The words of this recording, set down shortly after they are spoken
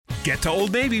Get to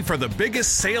Old Navy for the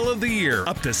biggest sale of the year.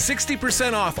 Up to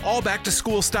 60% off all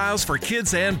back-to-school styles for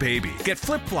kids and baby. Get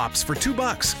flip-flops for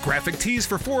 $2, graphic tees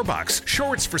for $4,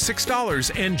 shorts for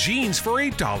 $6, and jeans for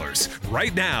 $8.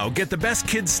 Right now, get the best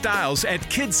kids' styles at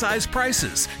kid-size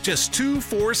prices. Just $2,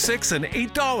 $4, $6, and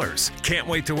 $8. Can't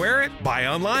wait to wear it? Buy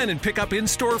online and pick up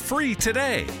in-store free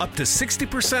today. Up to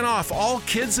 60% off all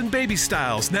kids and baby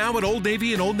styles now at Old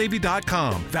Navy and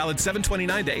OldNavy.com. Valid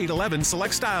 7/29 to 8/11.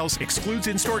 Select styles. Excludes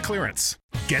in-store clearance.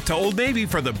 Get to Old Navy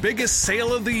for the biggest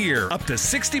sale of the year. Up to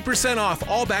 60% off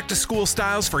all back-to-school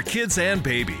styles for kids and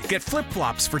baby. Get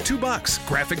flip-flops for $2,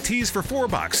 graphic tees for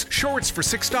 $4, shorts for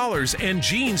 $6, and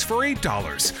jeans for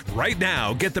 $8. Right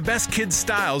now, get the best kids'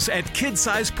 styles at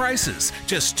kid-size prices.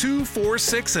 Just $2, $4,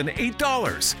 $6, and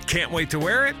 $8. Can't wait to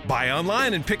wear it? Buy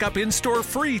online and pick up in-store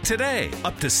free today.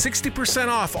 Up to 60%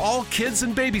 off all kids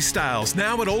and baby styles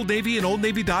now at Old Navy and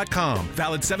OldNavy.com.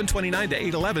 Valid 7/29 to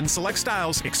 8/11. Select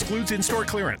styles. Excludes in-store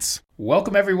clearance.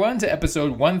 Welcome everyone to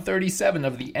episode 137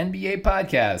 of the NBA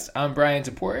podcast. I'm Brian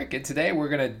Toporek, and today we're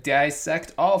going to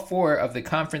dissect all four of the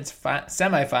conference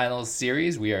semifinals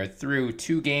series. We are through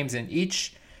 2 games in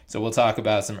each, so we'll talk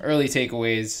about some early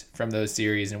takeaways from those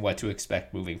series and what to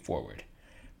expect moving forward.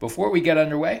 Before we get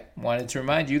underway, I wanted to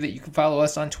remind you that you can follow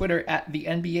us on Twitter at the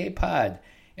NBA Pod.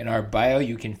 In our bio,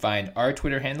 you can find our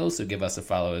Twitter handle, so give us a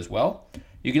follow as well.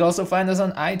 You can also find us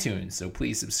on iTunes, so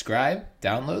please subscribe,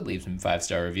 download, leave some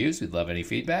 5-star reviews. We'd love any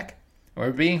feedback. And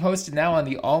we're being hosted now on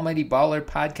the Almighty Baller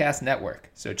Podcast Network,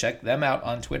 so check them out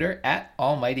on Twitter at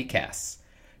AlmightyCasts.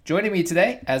 Joining me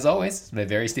today, as always, is my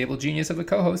very stable genius of a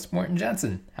co-host, Morton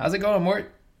Johnson. How's it going,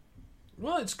 Mort?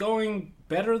 Well, it's going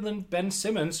better than Ben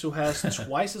Simmons, who has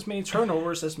twice as many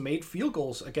turnovers as made field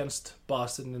goals against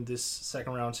Boston in this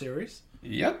second-round series.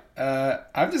 Yep.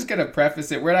 I'm just gonna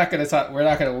preface it. We're not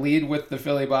gonna lead with the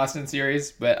Philly-Boston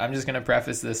series, but I'm just gonna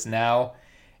preface this now.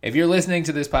 If you're listening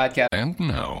to this podcast, and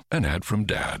now an ad from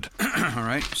Dad. All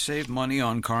right, save money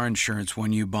on car insurance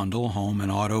when you bundle home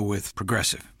and auto with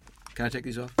Progressive. Can I take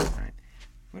these off? All right.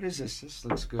 What is this? This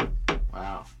looks good.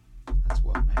 Wow, that's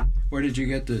well made. Where did you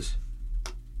get this?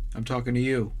 I'm talking to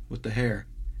you with the hair.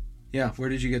 Yeah, where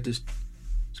did you get this?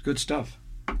 It's good stuff.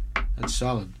 That's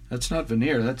solid. That's not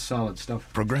veneer. That's solid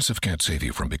stuff. Progressive can't save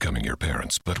you from becoming your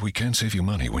parents, but we can save you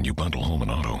money when you bundle home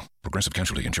and auto. Progressive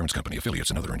Casualty Insurance Company,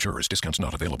 affiliates, and other insurers. Discounts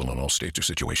not available in all states or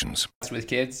situations. with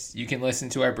kids, you can listen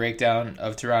to our breakdown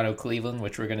of Toronto-Cleveland,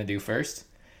 which we're going to do first.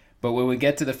 But when we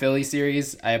get to the Philly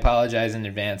series, I apologize in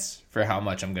advance for how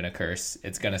much I'm going to curse.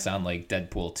 It's going to sound like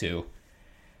Deadpool 2.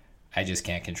 I just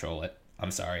can't control it.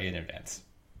 I'm sorry in advance.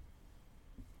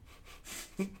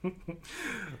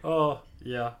 Oh,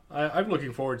 yeah. I'm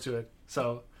looking forward to it.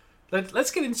 So let's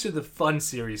get into the fun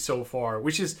series so far,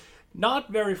 which is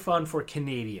not very fun for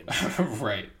Canadians.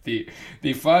 Right.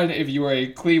 The fun if you are a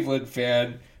Cleveland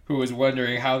fan who was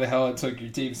wondering how the hell it took your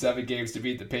team 7 games to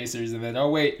beat the Pacers, and then, oh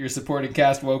wait, your supporting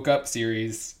cast woke up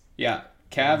series. Yeah,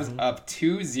 Cavs up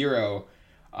 2-0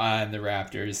 on the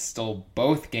Raptors, stole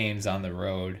both games on the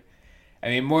road. I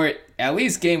mean, at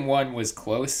least game 1 was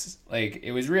close. Like,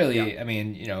 it was really, I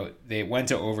mean, you know, they went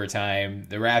to overtime.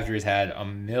 The Raptors had a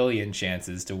million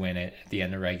chances to win it at the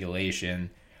end of regulation.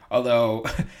 Although,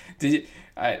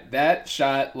 that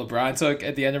shot LeBron took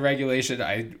at the end of regulation,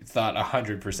 I thought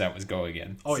 100% was going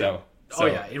in.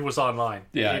 Yeah, it was online.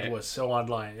 Yeah, it was so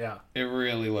online, yeah. It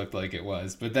really looked like it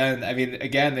was. But then, I mean,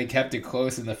 again, they kept it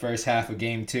close in the first half of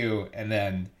game 2, and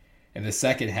then in the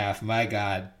second half, my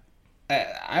God,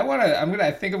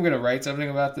 I think I'm gonna write something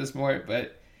about this more.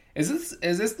 But is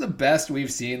this the best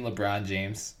we've seen LeBron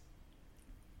James?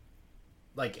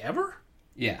 Like ever?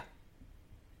 Yeah.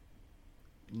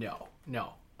 No.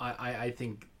 I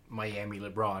think Miami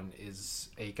LeBron is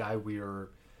a guy we are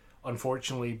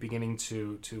unfortunately beginning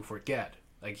to forget.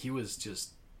 Like, he was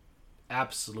just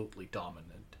absolutely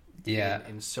dominant. Yeah.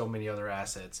 In so many other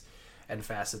assets and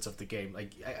facets of the game.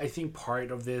 Like, I think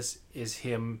part of this is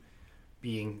him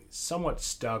being somewhat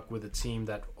stuck with a team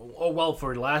that,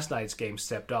 for last night's game,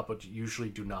 stepped up, but usually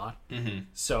do not. Mm-hmm.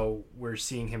 So we're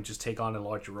seeing him just take on a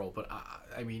larger role. But,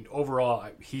 I mean, overall,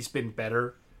 he's been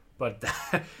better. But,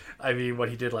 I mean,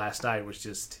 what he did last night was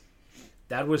just,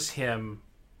 that was him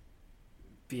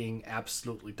being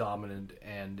absolutely dominant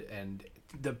and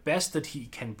the best that he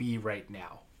can be right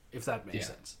now, if that makes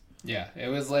sense. Yeah, it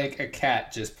was like a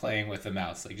cat just playing with a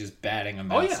mouse, like just batting a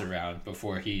mouse around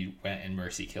before he went and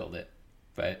mercy killed it.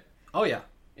 But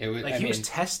it was like he was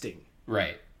testing,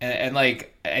 right? And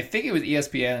like I think it was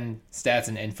ESPN Stats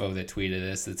and Info that tweeted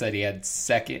this. That said he had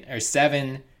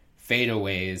 7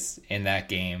 fadeaways in that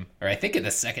game, or I think in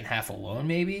the second half alone,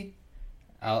 maybe.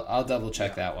 I'll double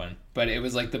check that one, but it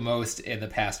was like the most in the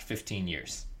past 15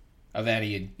 years. of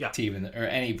any team or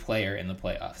any player in the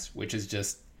playoffs, which is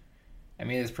just, I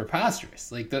mean, it's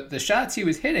preposterous. Like the shots he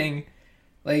was hitting,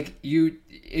 like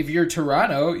if you're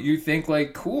Toronto, you think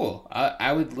like, cool,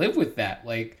 I would live with that.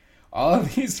 Like all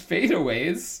of these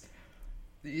fadeaways,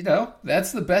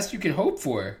 that's the best you can hope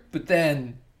for. But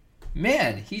then,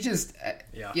 man, he just,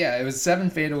 it was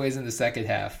 7 fadeaways in the second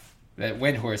half. That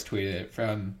Windhorst tweeted it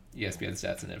from ESPN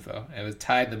Stats and Info. It was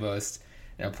tied the most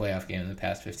in a playoff game in the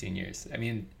past 15 years. I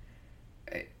mean,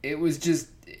 it was just,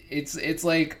 it's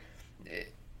like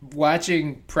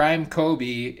watching prime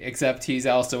Kobe, except he's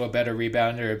also a better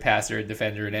rebounder, a passer, a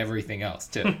defender, and everything else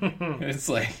too. It's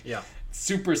like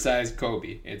supersized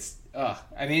Kobe. It's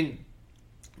I mean,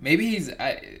 maybe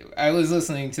I was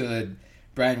listening to the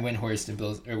Brian Windhorst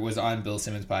and was on Bill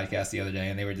Simmons' podcast the other day,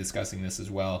 and they were discussing this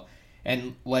as well.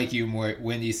 And like you,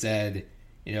 Wendy said,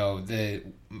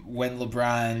 when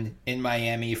LeBron in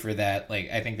Miami for that,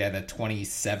 like I think they had a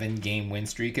 27 game win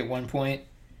streak at one point.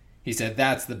 He said,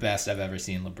 that's the best I've ever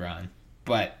seen LeBron.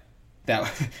 But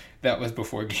that was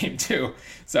before game 2.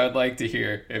 So I'd like to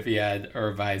hear if he had a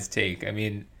revised take. I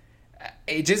mean,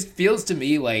 it just feels to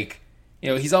me like,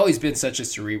 he's always been such a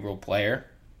cerebral player.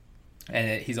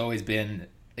 And he's always been,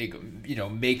 like,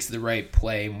 makes the right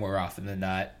play more often than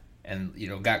not. And,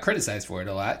 got criticized for it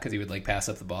a lot because he would, like, pass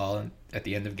up the ball at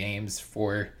the end of games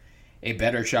for a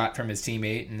better shot from his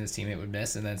teammate, and his teammate would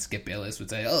miss, and then Skip Bayless would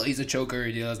say, oh, he's a choker,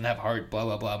 he doesn't have heart, blah,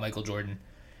 blah, blah, Michael Jordan.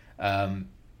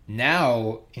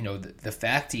 Now, the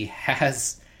fact he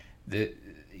has, the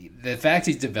fact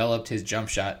he's developed his jump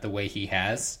shot the way he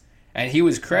has, and he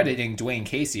was crediting Dwayne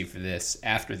Casey for this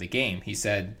after the game. He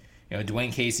said,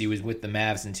 Dwayne Casey was with the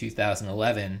Mavs in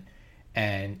 2011,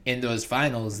 and in those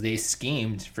finals, they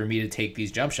schemed for me to take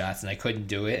these jump shots, and I couldn't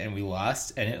do it, and we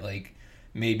lost, and it, like,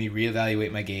 made me reevaluate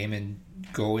my game and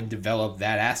go and develop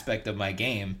that aspect of my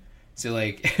game. So,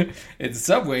 like, in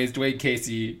some ways, Dwayne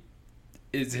Casey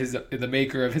is the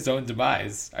maker of his own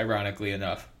demise, ironically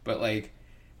enough. But, like,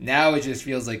 now it just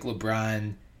feels like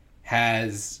LeBron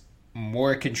has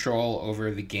more control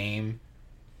over the game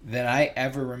than I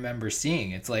ever remember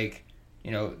seeing. It's like,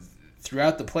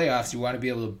 throughout the playoffs, you want to be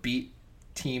able to beat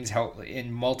teams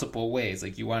in multiple ways.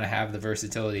 Like, you want to have the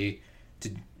versatility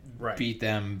to beat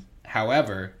them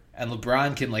however, and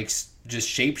LeBron can like just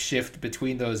shapeshift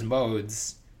between those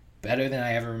modes better than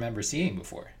I ever remember seeing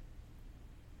before.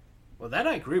 Well, that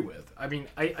I agree with. I mean,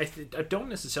 I don't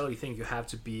necessarily think you have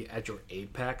to be at your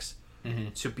apex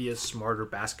to be a smarter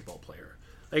basketball player.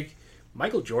 Like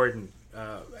Michael Jordan,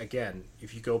 again,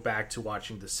 if you go back to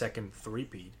watching the second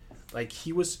three-peat, like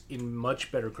he was in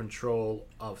much better control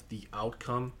of the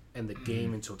outcome and the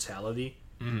game in totality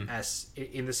as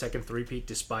in the second three-peat,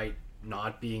 despite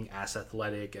not being as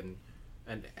athletic and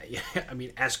I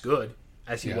mean as good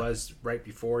as he was right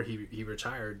before he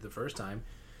retired the first time.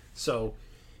 So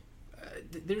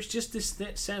there's just this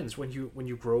sense when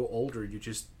you grow older,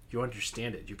 you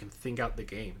understand it. You can think out the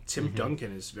game. Tim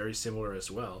Duncan is very similar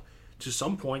as well. To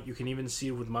some point, you can even see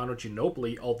it with Manu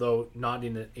Ginobili, although not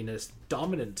in a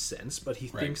dominant sense, but he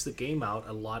thinks the game out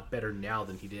a lot better now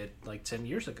than he did like 10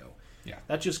 years ago. Yeah,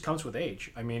 that just comes with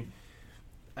age. I mean,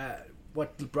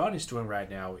 what LeBron is doing right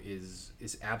now is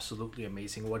absolutely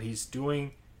amazing. What he's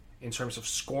doing in terms of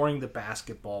scoring the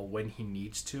basketball when he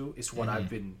needs to is what I've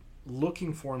been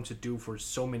looking for him to do for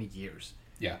so many years.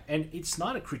 Yeah. And it's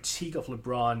not a critique of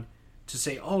LeBron to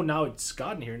say, oh, now it's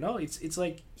gotten here. No, it's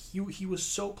like he was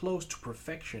so close to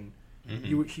perfection.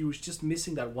 He was just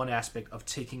missing that one aspect of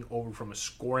taking over from a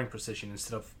scoring position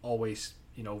instead of always,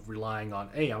 relying on,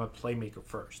 hey, I'm a playmaker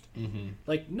first.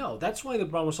 Like, no, that's why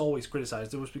LeBron was always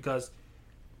criticized. It was because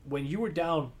when you were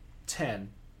down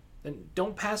 10, then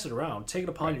don't pass it around. Take it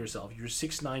upon yourself. You're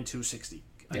 6'9", 260.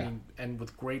 I mean, and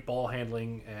with great ball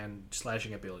handling and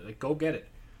slashing ability. Like, go get it.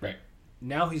 Right.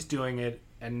 Now he's doing it,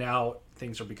 and now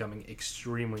things are becoming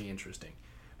extremely interesting.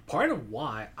 Part of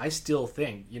why I still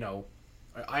think,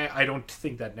 I don't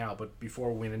think that now, but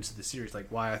before we went into the series, like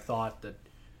why I thought that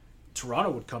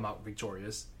Toronto would come out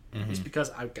victorious is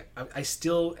because I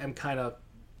still am kind of,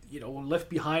 left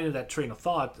behind in that train of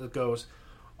thought that goes,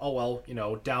 oh,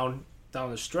 well, down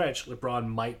the stretch, LeBron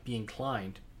might be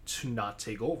inclined to not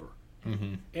take over.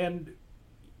 And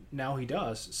now he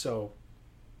does, so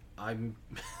I'm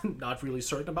not really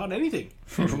certain about anything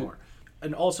anymore.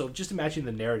 And also, just imagine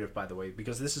the narrative, by the way,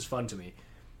 because this is fun to me.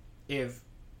 If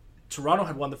Toronto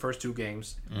had won the first 2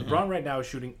 games, LeBron right now is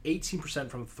shooting 18%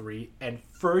 from 3 and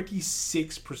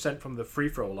 36% from the free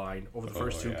throw line over the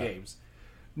first 2 games.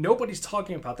 Nobody's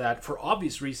talking about that for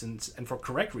obvious reasons and for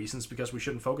correct reasons because we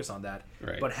shouldn't focus on that.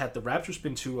 Right. But had the Raptors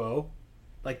been 2-0,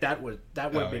 like that would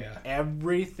have been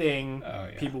everything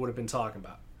people would have been talking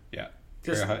about. Yeah.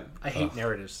 Because I hate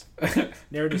narratives.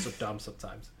 Narratives are dumb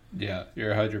sometimes. Yeah,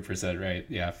 you're 100% right.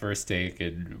 Yeah, First Take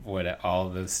and what all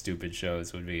of those stupid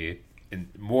shows would be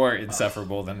more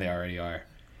insufferable than they already are.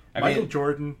 Michael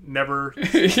Jordan never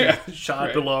shot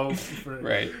right. below.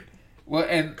 Right. Well,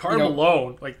 and Karl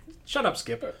Malone, like, shut up,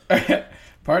 Skip.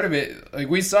 Part of it, like,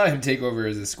 we saw him take over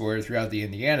as a scorer throughout the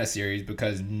Indiana series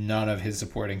because none of his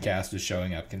supporting cast was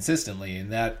showing up consistently,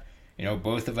 and that,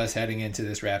 both of us heading into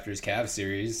this Raptors-Cavs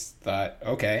series thought,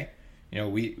 okay,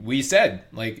 we said,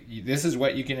 like, this is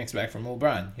what you can expect from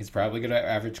LeBron. He's probably going to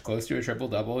average close to a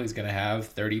triple-double. He's going to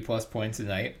have 30-plus points a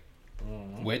night,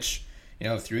 which,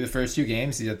 through the first 2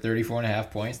 games, he's at 34.5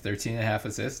 points, 13.5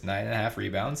 assists, 9.5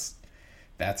 rebounds.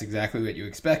 That's exactly what you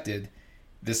expected.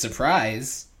 The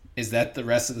surprise is that the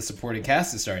rest of the supporting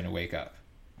cast is starting to wake up.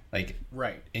 Like,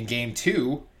 right. In Game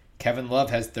 2, Kevin Love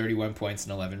has 31 points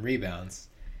and 11 rebounds.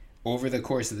 Over the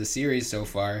course of the series so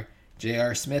far,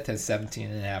 J.R. Smith has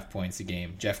 17.5 points a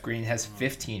game. Jeff Green has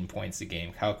 15 points a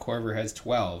game. Kyle Korver has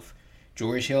 12.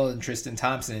 George Hill and Tristan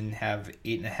Thompson have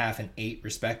 8.5 and 8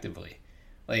 respectively.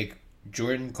 Like,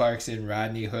 Jordan Clarkson,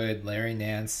 Rodney Hood, Larry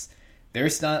Nance, they're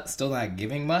still not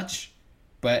giving much,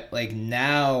 but like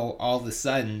now all of a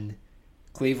sudden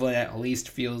Cleveland at least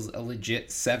feels a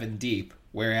legit 7 deep,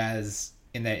 whereas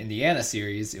in that Indiana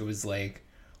series it was like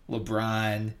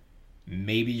LeBron,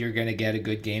 maybe you're going to get a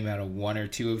good game out of 1 or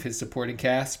 2 of his supporting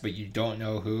cast, but you don't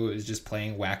know who is just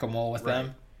playing whack-a-mole with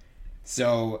them.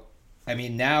 So, I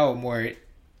mean, now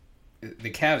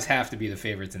the Cavs have to be the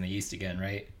favorites in the East again,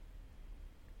 right?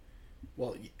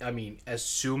 Well, I mean,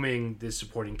 assuming the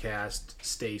supporting cast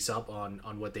stays up on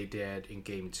what they did in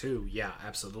Game 2, yeah,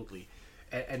 absolutely.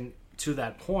 And to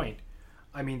that point,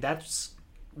 I mean, that's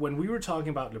when we were talking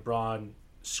about LeBron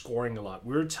scoring a lot,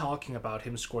 we were talking about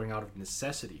him scoring out of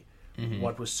necessity. Mm-hmm.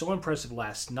 What was so impressive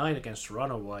last night against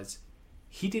Toronto was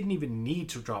he didn't even need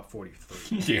to drop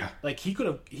 43. Yeah. Like, he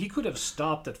could have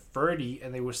stopped at 30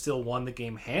 and they would still won the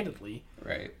game handedly.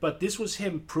 Right. But this was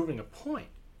him proving a point.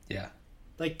 Yeah.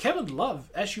 Like, Kevin Love,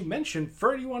 as you mentioned,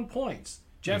 31 points.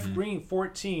 Jeff Green,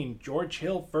 14. George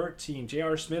Hill, 13.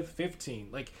 J.R. Smith, 15.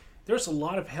 Like, there's a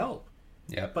lot of help.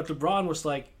 Yeah. But LeBron was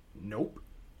like, nope,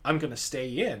 I'm going to stay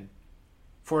in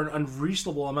for an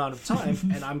unreasonable amount of time,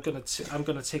 and I'm gonna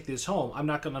take this home. I'm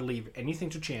not going to leave anything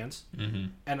to chance,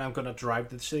 and I'm going to drive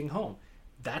this thing home.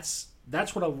 That's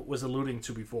what I was alluding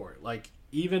to before. Like,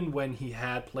 even when he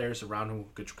had players around who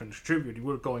could contribute, we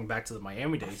were going back to the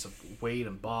Miami days of Wade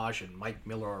and Bosh and Mike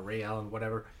Miller or Ray Allen,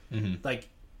 whatever. Like,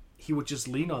 he would just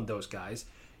lean on those guys.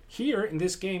 Here, in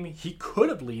this game, he could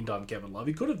have leaned on Kevin Love.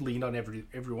 He could have leaned on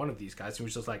every one of these guys. He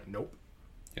was just like, nope,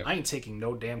 I ain't taking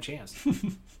no damn chance.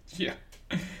 Yeah.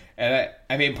 And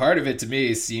I mean, part of it to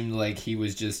me seemed like he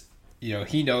was just,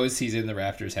 he knows he's in the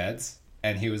Raptors' heads.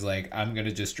 And he was like, I'm going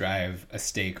to just drive a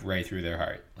stake right through their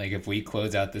heart. Like, if we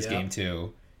close out this Game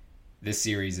 2, this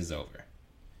series is over.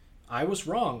 I was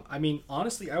wrong. I mean,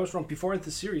 honestly, I was wrong. Before the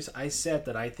series, I said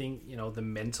that I think, the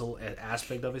mental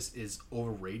aspect of it is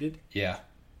overrated. Yeah.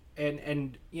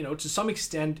 And to some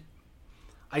extent,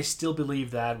 I still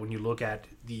believe that when you look at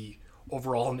the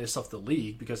overallness of the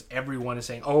league, because everyone is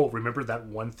saying, oh, remember that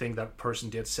one thing that person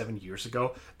did 7 years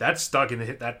ago? That's stuck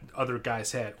in that other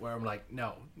guy's head, where I'm like,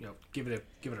 no, give it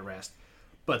a rest.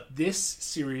 But this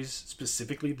series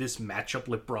specifically, this matchup,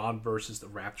 LeBron versus the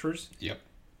Raptors,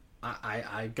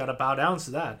 I gotta bow down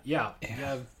to that. Yeah,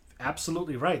 you're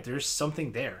absolutely right. There's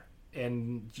something there,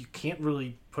 and you can't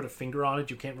really put a finger on it.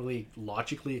 You can't really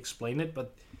logically explain it,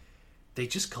 but they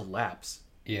just collapse.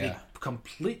 Yeah. They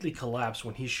completely collapse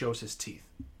when he shows his teeth.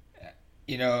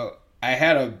 I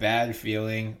had a bad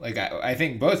feeling. Like, I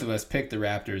think both of us picked the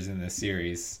Raptors in this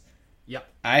series. Yep.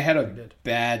 I had a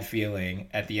bad feeling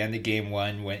at the end of Game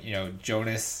 1 when,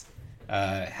 Jonas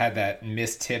had that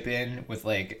missed tip in with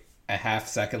like a half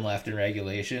second left in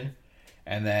regulation.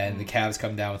 And then the Cavs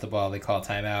come down with the ball. They call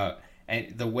timeout.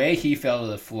 And the way he fell to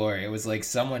the floor, it was like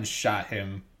someone shot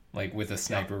him like with a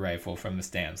sniper rifle from the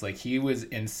stands. Like, he was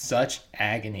in such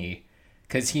agony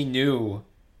because he knew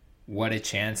what a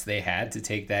chance they had to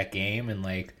take that game and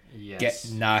like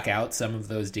knock out some of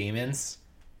those demons.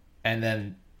 And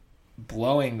then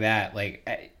blowing that,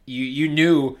 like, you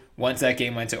knew once that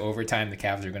game went to overtime, the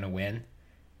Cavs are going to win.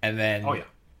 And then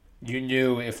you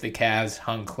knew if the Cavs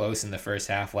hung close in the first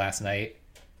half last night,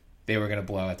 they were going to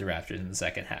blow out the Raptors in the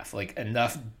second half. Like,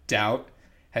 enough doubt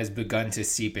has begun to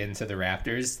seep into the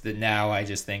Raptors that now I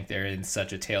just think they're in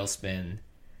such a tailspin.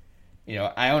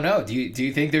 I don't know. Do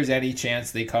you think there's any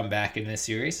chance they come back in this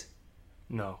series?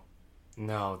 No,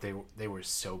 they were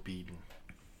so beaten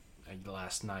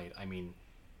last night. I mean,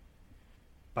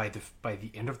 by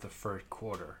the end of the third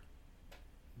quarter,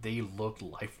 they look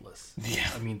lifeless. Yeah.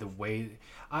 I mean, the way...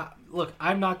 look,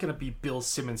 I'm not going to be Bill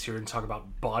Simmons here and talk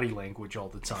about body language all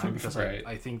the time because Right.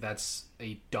 I think that's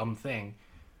a dumb thing.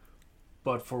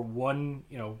 But for one,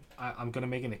 I'm going to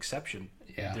make an exception.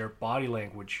 Yeah. Their body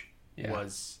language Yeah.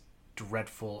 was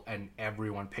dreadful, and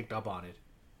everyone picked up on it.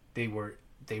 They were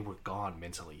gone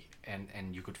mentally,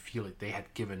 and you could feel it. They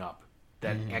had given up.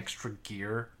 That extra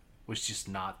gear was just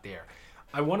not there.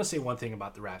 I want to say one thing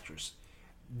about the Raptors.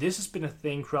 This has been a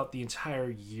thing throughout the entire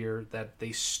year that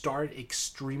they start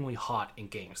extremely hot in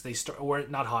games. They start, or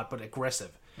not hot, but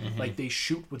aggressive. Like they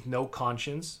shoot with no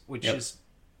conscience, which is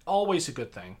always a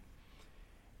good thing.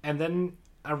 And then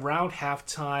around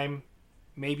halftime,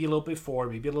 maybe a little bit before,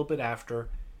 maybe a little bit after,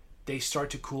 they start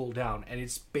to cool down. And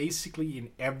it's basically in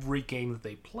every game that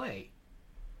they play.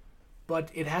 But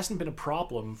it hasn't been a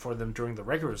problem for them during the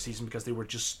regular season because they were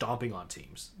just stomping on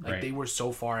teams. Like Right. they were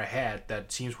so far ahead that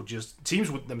teams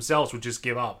with themselves would just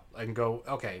give up and go,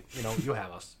 okay, you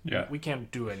have us. Yeah. We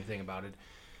can't do anything about it.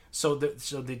 So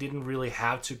they didn't really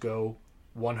have to go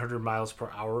 100 miles per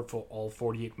hour for all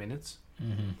 48 minutes.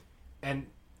 And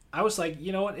I was like,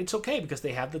 you know what? It's okay because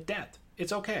they have the depth.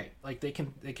 It's okay. Like they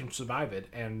can survive it.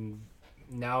 And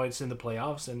now it's in the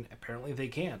playoffs, and apparently they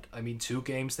can't. I mean, 2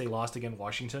 games they lost against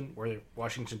Washington, where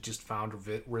Washington just found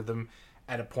a rhythm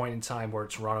at a point in time where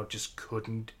Toronto just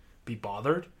couldn't be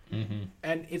bothered.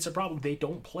 And it's a problem. They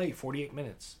don't play 48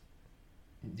 minutes.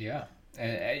 Yeah.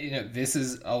 And,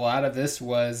 a lot of this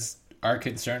was our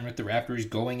concern with the Raptors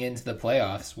going into the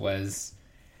playoffs was,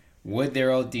 would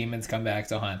their old demons come back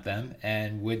to haunt them,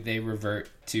 and would they revert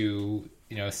to,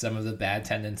 some of the bad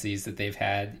tendencies that they've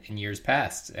had in years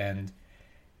past? And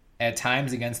at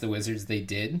times against the Wizards, they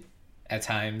did. At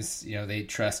times, they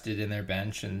trusted in their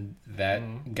bench, and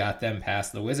that got them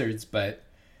past the Wizards. But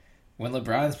when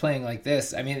LeBron's playing like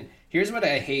this, I mean, here's what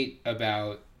I hate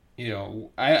about,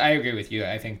 I agree with you.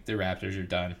 I think the Raptors are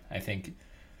done. I think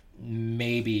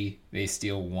maybe they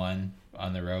steal one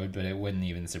on the road, but it wouldn't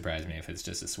even surprise me if it's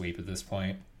just a sweep at this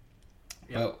point.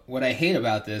 Yep. But what I hate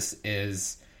about this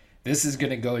is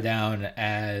going to go down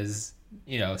as...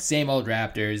 same old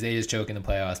Raptors, they just choke in the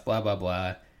playoffs, blah, blah,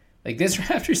 blah. Like, this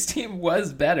Raptors team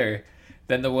was better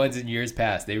than the ones in years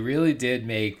past. They really did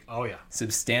make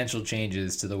substantial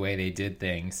changes to the way they did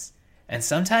things. And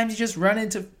sometimes you just run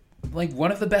into, like,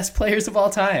 one of the best players of all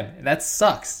time, and that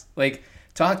sucks. Like,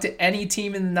 talk to any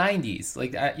team in the 90s.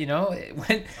 Like,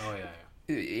 when...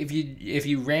 If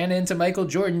you ran into Michael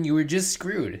Jordan, you were just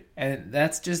screwed. And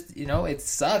that's just, it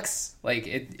sucks. Like,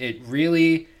 it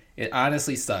really... It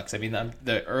honestly sucks. I mean,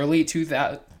 the early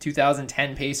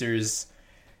 2010 Pacers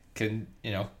can,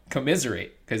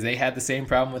 commiserate because they had the same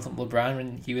problem with LeBron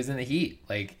when he was in the Heat.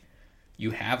 Like,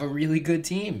 you have a really good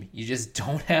team. You just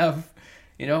don't have,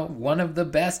 one of the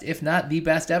best, if not the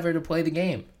best ever to play the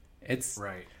game. It's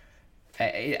right.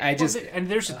 I just... and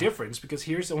there's a difference because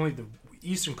here's only the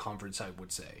Eastern Conference, I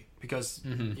would say. Because,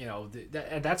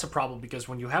 and that's a problem because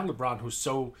when you have LeBron who's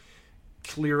so...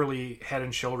 clearly head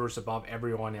and shoulders above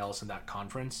everyone else in that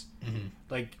conference.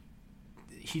 Like,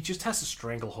 he just has a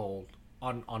stranglehold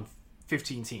on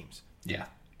 15 teams. Yeah.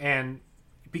 And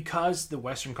because the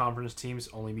Western Conference teams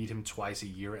only meet him twice a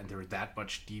year and they're that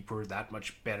much deeper, that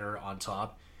much better on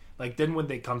top, like, then when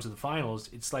they come to the finals,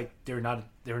 it's like they're not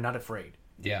afraid.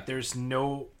 Yeah. There's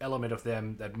no element of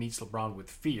them that meets LeBron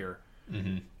with fear.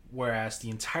 Whereas the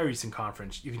entire Eastern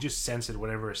Conference, you can just sense it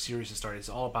whenever a series is started. It's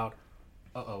all about,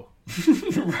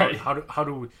 right. How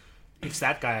do we, it's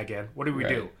that guy again. What do we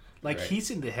do? Like, he's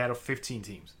in the head of 15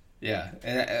 teams. Yeah.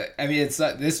 And I mean, it's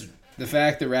not this, the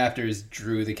fact the Raptors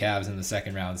drew the Cavs in the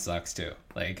second round sucks too.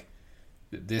 Like,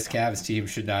 this Cavs team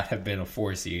should not have been a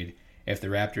 4 seed. If the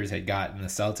Raptors had gotten the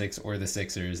Celtics or the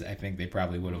Sixers, I think they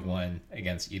probably would have won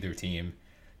against either team,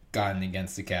 gotten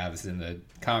against the Cavs in the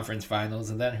conference finals,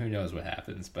 and then who knows what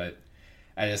happens. But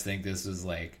I just think this was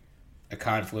like a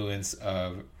confluence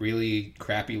of really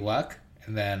crappy luck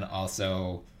and then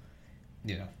also,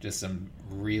 just some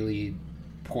really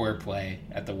poor play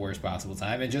at the worst possible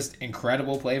time and just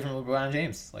incredible play from LeBron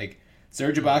James. Like,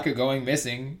 Serge Ibaka going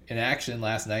missing in action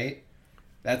last night,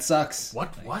 that sucks.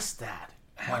 What was that?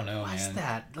 I don't know, man. What was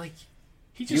that? Like,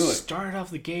 he just started off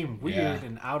the game weird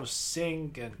and out of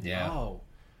sync, and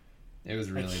it was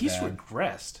really he's bad.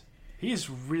 Regressed. He's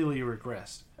really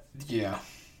regressed. Yeah.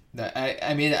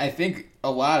 I mean, I think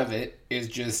a lot of it is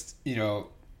just,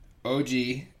 OG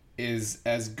is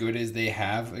as good as they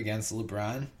have against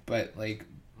LeBron, but, like,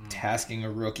 tasking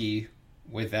a rookie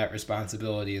with that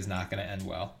responsibility is not going to end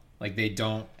well. Like, they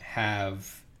don't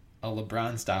have a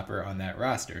LeBron stopper on that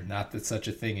roster. Not that such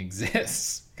a thing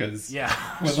exists, because when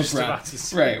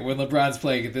LeBron's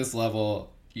playing at this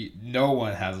level, no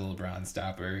one has a LeBron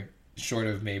stopper, short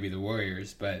of maybe the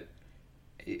Warriors. But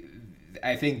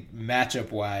I think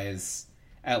matchup-wise,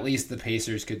 at least the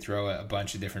Pacers could throw a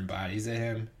bunch of different bodies at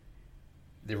him.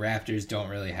 The Raptors don't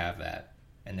really have that.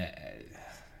 And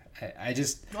I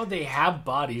just... Well, they have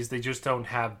bodies. They just don't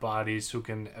have bodies who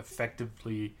can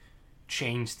effectively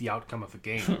change the outcome of a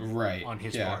game right. on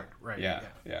his part. Right. Yeah.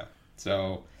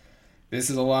 So this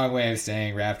is a long way of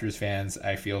saying, Raptors fans,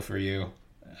 I feel for you.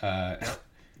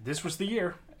 This was the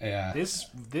year. Yeah.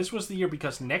 This was the year,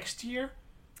 because next year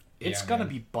it's gonna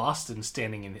be Boston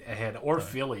standing ahead, or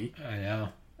Philly. I know.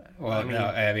 Well,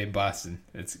 I mean Boston.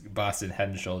 It's Boston head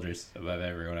and shoulders above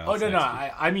everyone else. Oh no,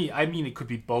 I mean it could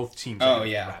be both teams. Oh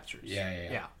yeah, the Raptors.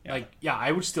 Yeah. Like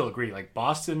I would still agree. Like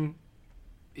Boston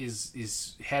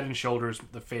is head and shoulders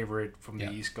the favorite from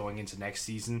the East going into next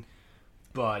season,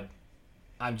 but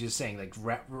I'm just saying, like,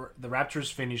 the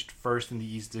Raptors finished first in the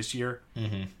East this year.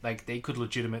 Mm-hmm. Like, they could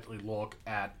legitimately look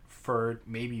at third,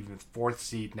 maybe even fourth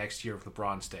seed next year if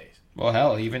LeBron stays. Well,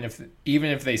 hell, even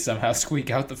if they somehow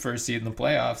squeak out the first seed in the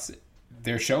playoffs,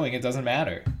 they're showing it doesn't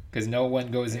matter, because no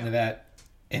one goes into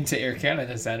Air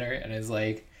Canada Center and is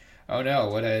like, oh no,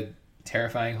 what a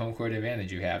terrifying home court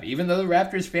advantage you have. Even though the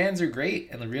Raptors fans are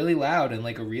great and really loud and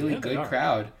like a really good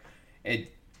crowd,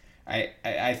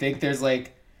 I think there's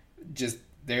like just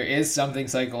there is something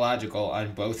psychological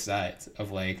on both sides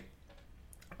of like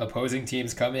opposing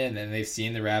teams come in and they've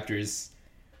seen the Raptors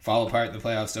fall apart in the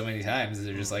playoffs so many times.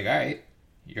 They're just like, all right,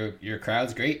 your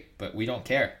crowd's great, but we don't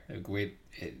care.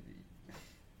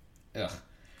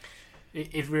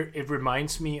 It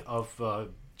reminds me of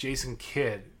Jason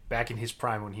Kidd back in his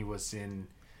prime when he was in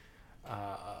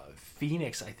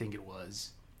Phoenix, I think it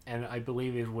was, and I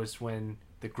believe it was when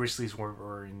the Grizzlies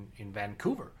were in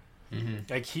Vancouver. Mm-hmm.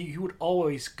 Like he would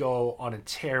always go on a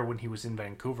tear when he was in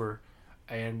Vancouver,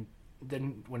 and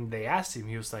then when they asked him,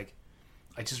 he was like,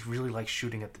 I just really like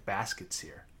shooting at the baskets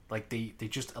here. Like they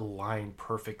just align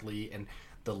perfectly and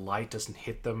the light doesn't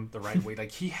hit them the right way.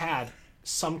 Like he had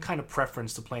some kind of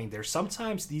preference to playing there.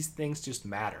 Sometimes these things just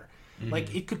matter. Mm-hmm.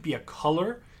 Like it could be a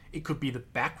color, it could be the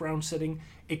background setting,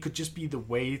 it could just be the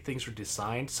way things are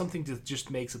designed, something that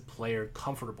just makes a player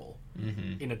comfortable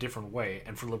in a different way.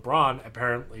 And for LeBron,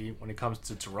 apparently, when it comes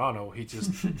to Toronto, he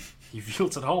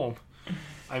feels at home.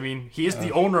 I mean, he is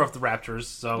the owner of the Raptors,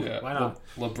 so why not?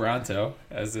 LeBronto,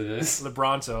 as it is.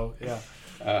 LeBronto, yeah.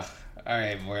 All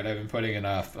right, Mort, I've been putting it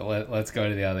off. Let's go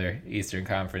to the other Eastern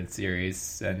Conference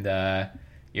series. And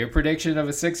your prediction of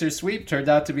a Sixers sweep turned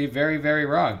out to be very, very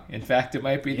wrong. In fact, it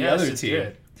might be the other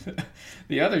team.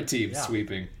 The other team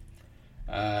sweeping.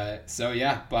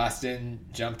 Boston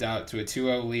jumped out to a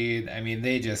 2-0 lead. I mean,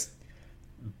 they just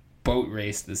boat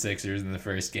raced the Sixers in the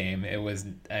first game.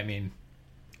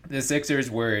 The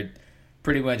Sixers were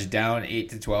pretty much down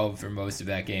 8-12 for most of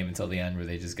that game until the end, where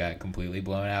they just got completely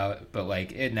blown out. But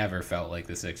like, it never felt like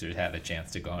the Sixers had a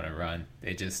chance to go on a run.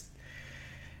 They just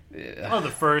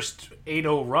the first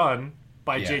 8-0 run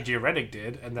by JJ Redick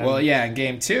did, and then in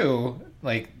game 2,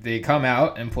 like they come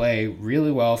out and play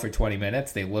really well for 20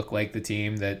 minutes. They look like the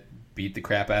team that beat the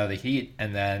crap out of the Heat,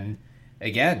 and then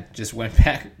again just went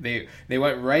back. They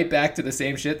went right back to the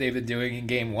same shit they've been doing in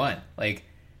game 1. Like,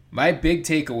 my big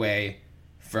takeaway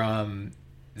from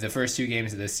the first 2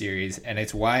 games of this series, and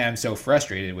it's why I'm so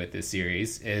frustrated with this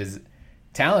series, is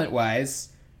talent-wise,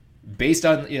 based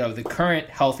on the current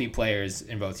healthy players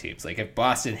in both teams. Like, if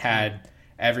Boston had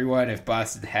everyone, if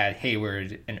Boston had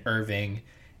Hayward and Irving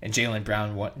and Jaylen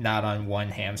Brown not on one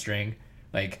hamstring,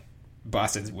 like,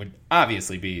 Boston would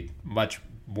obviously be much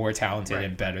more talented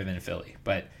and better than Philly.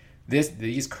 But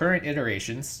these current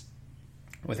iterations,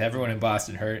 with everyone in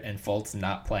Boston hurt and Fultz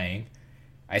not playing,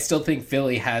 I still think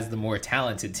Philly has the more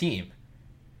talented team.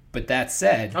 But that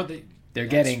said, they're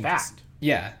getting fact.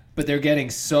 Yeah, but they're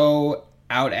getting so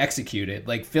out executed.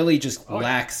 Like, Philly just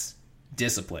lacks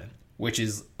discipline, which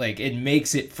is like, it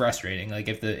makes it frustrating. Like,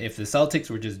 if the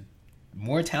Celtics were just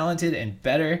more talented and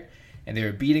better and they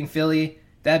were beating Philly,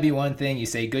 that'd be one thing. You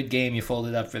say good game, you fold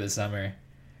it up for the summer.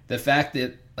 The fact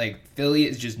that like Philly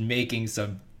is just making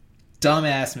some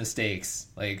dumbass mistakes,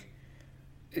 like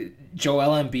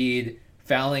Joel Embiid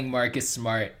fouling Marcus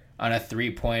Smart on a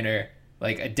 3-pointer,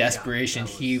 like a desperation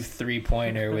heave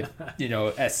 3-pointer with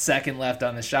a second left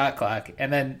on the shot clock,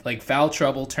 and then like foul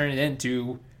trouble turned it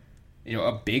into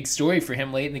a big story for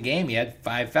him late in the game. He had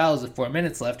 5 fouls with 4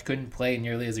 minutes left, couldn't play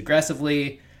nearly as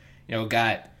aggressively,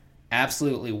 got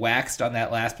absolutely waxed on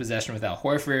that last possession with Al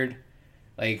Horford.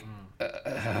 Like,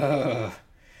 I'm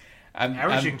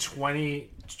averaging 20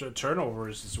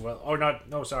 turnovers as well. Oh,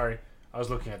 no, sorry. I was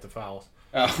looking at the fouls.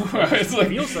 Oh, it's like, it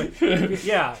feels like,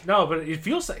 but it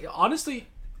feels like, honestly,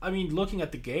 I mean, looking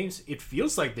at the games, it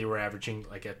feels like they were averaging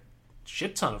like a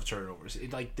shit ton of turnovers.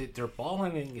 Their ball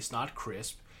handling is not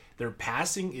crisp. Their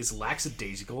passing is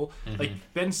lackadaisical. Like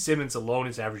Ben Simmons alone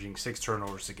is averaging 6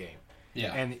 turnovers a game.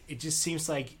 Yeah, and it just seems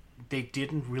like they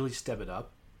didn't really step it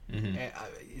up.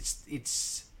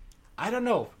 It's I don't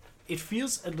know. It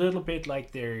feels a little bit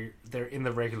like they're in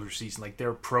the regular season, like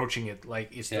they're approaching it like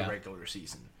it's the regular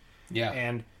season. Yeah,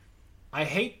 and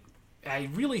I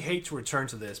really hate to return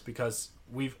to this because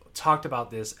we've talked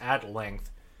about this at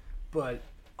length. But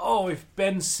if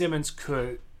Ben Simmons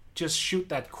could just shoot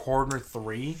that corner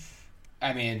 3,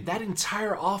 I mean, that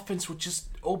entire offense would just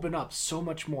open up so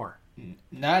much more.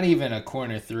 Not even a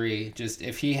corner 3. Just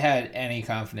if he had any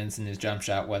confidence in his jump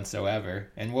shot whatsoever,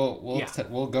 and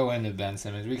we'll go into Ben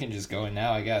Simmons. We can just go in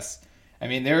now, I guess. I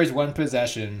mean, there was one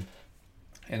possession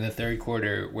in the third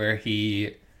quarter where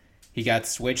he got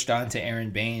switched on to Aaron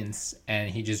Baines,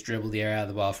 and he just dribbled the air out of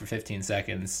the ball for 15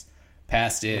 seconds,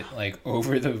 passed it like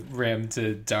over the rim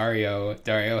to Dario.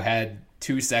 Dario had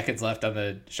 2 seconds left on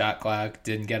the shot clock,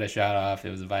 didn't get a shot off.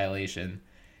 It was a violation.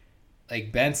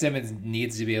 Like, Ben Simmons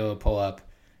needs to be able to pull up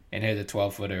and hit a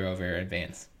 12-footer over Aaron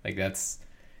Baines. Like, that's,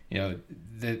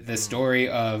 the story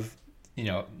of,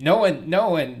 no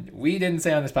one, we didn't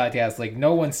say on this podcast, like,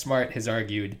 no one smart has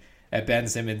argued that Ben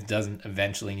Simmons doesn't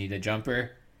eventually need a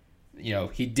jumper.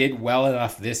 He did well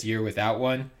enough this year without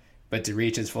one, but to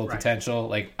reach his full potential,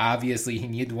 like, obviously he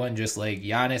needs one just like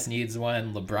Giannis needs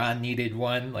one, LeBron needed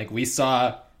one. Like, we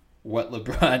saw what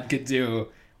LeBron could do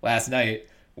last night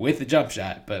with the jump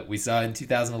shot, but we saw in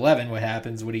 2011 what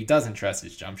happens when he doesn't trust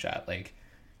his jump shot. Like,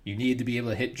 you need to be able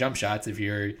to hit jump shots if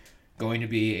you're going to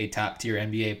be a top-tier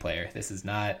NBA player. This is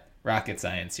not rocket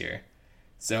science here.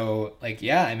 So, like,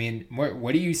 yeah, I mean,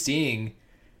 what are you seeing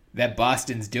that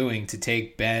Boston's doing to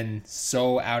take Ben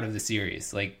so out of the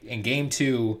series? Like, in Game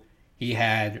 2, he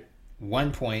had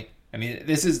 1 point. I mean,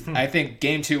 this is, I think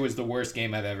Game 2 was the worst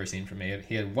game I've ever seen from him.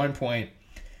 He had 1 point,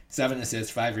 7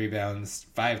 assists, 5 rebounds,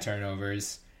 5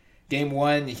 turnovers. Game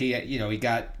 1, he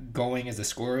got going as a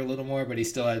scorer a little more, but he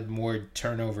still had more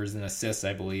turnovers than assists,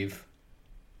 I believe.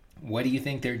 What do you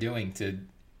think they're doing to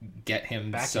get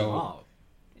him Back so? him up.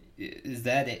 Is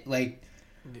that it? Like,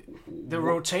 the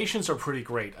rotations are pretty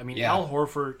great. I mean, Al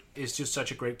Horford is just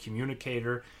such a great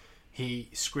communicator. He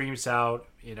screams out,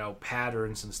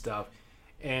 patterns and stuff.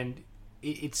 And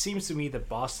it seems to me that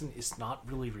Boston is not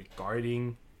really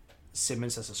regarding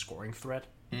Simmons as a scoring threat.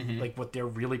 Like, what they're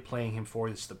really playing him for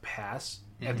is the pass,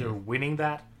 and they're winning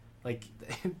that. Like,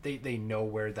 they know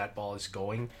where that ball is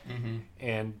going.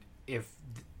 And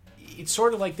it's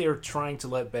sort of like they're trying to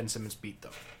let Ben Simmons beat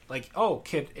them. Like,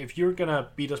 kid, if you're going to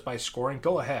beat us by scoring,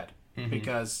 go ahead.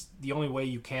 Because the only way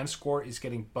you can score is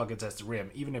getting buckets at the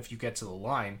rim. Even if you get to the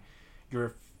line, you're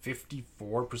a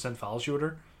 54% foul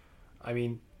shooter. I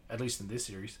mean, at least in this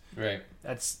series. Right.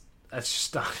 That's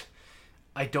just not...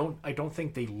 I don't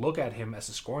think they look at him as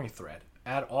a scoring threat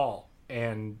at all.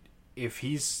 And if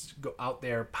he's out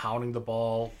there pounding the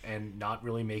ball and not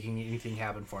really making anything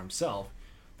happen for himself,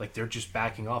 like, they're just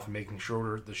backing off and making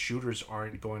sure the shooters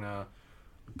aren't going to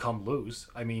come loose.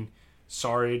 I mean,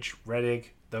 Saric, Redick,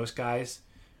 those guys,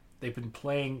 they've been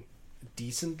playing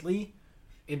decently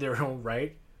in their own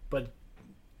right, but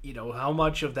how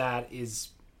much of that is,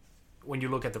 when you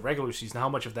look at the regular season, how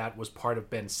much of that was part of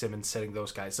Ben Simmons setting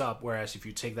those guys up? Whereas if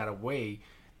you take that away,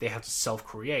 they have to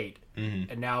self-create.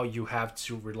 And now you have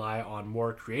to rely on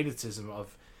more creativism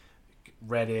of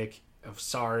Redick, of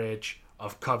Saric,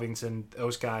 of Covington,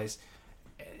 those guys.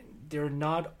 They're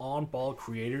not on-ball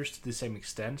creators to the same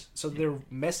extent. So they're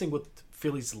messing with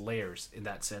Philly's layers in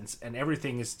that sense. And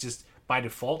everything is just by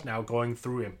default now going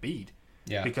through Embiid.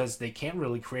 Yeah. Because they can't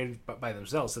really create it by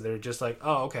themselves. So they're just like,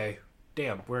 okay,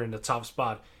 damn, we're in the top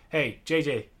spot. Hey,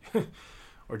 JJ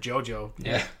or JoJo.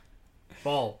 Yeah.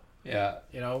 Ball. Yeah.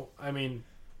 I mean,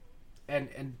 and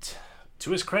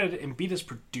to his credit, Embiid has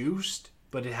produced,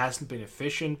 but it hasn't been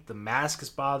efficient. The mask is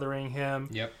bothering him.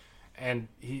 Yep. And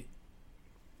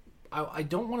I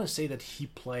don't want to say that he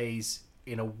plays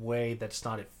in a way that's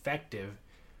not effective,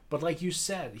 but like you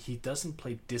said, he doesn't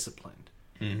play disciplined.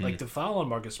 Like, the foul on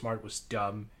Marcus Smart was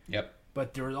dumb. Yep.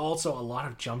 But there are also a lot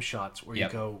of jump shots where you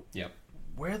go, Yep.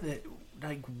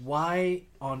 why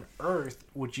on earth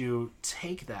would you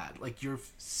take that? Like, you're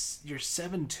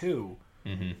 7'2",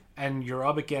 and you're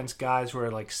up against guys who are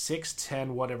like 6'10",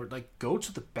 whatever. Like, go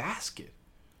to the basket.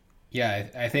 Yeah,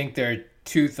 I think there are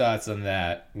 2 thoughts on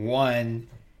that. One,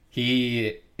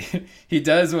 he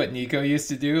does what Nico used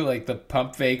to do, like the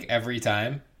pump fake every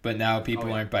time, but now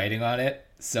people aren't biting on it.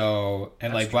 So,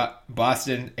 and that's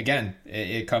Boston, again,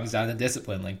 it comes down to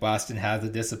discipline. Like, Boston has the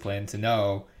discipline to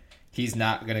know he's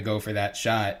not going to go for that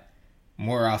shot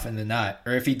more often than not.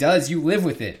 Or if he does, you live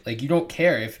with it. Like, you don't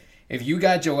care. If you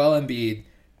got Joel Embiid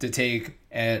to take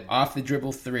an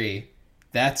off-the-dribble three,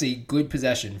 that's a good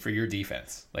possession for your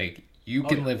defense. Like, you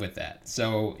can live with that.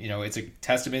 So, it's a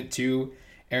testament to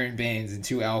Aaron Baines and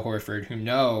to Al Horford, who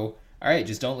know, all right,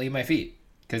 just don't leave my feet.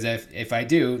 Because if I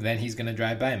do, then he's going to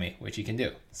drive by me, which he can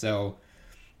do. So,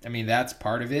 I mean, that's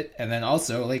part of it. And then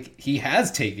also, like, he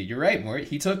has taken, you're right, Mort.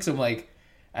 He took some, like,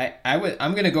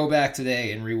 I'm going to go back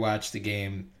today and rewatch the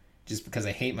game just because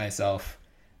I hate myself.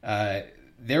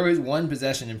 There was one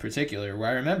possession in particular where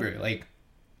I remember, like,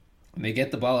 when they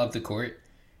get the ball up the court,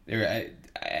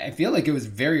 I feel like it was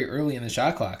very early in the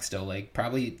shot clock still, like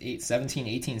probably 17,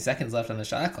 18 seconds left on the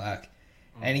shot clock,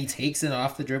 and he takes an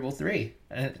off the dribble three.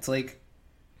 And it's like,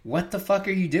 what the fuck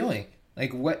are you doing?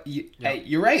 Like, what?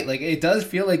 You're right. Like, it does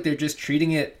feel like they're just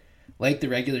treating it like the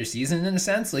regular season in a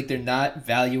sense. Like, they're not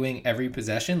valuing every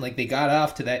possession. Like, they got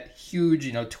off to that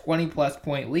huge, 20-plus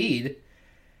point lead,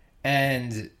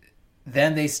 and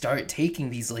then they start taking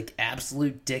these, like,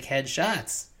 absolute dickhead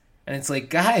shots. And it's like,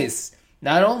 guys,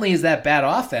 not only is that bad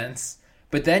offense,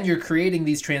 but then you're creating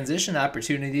these transition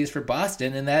opportunities for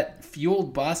Boston, and that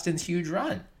fueled Boston's huge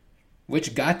run,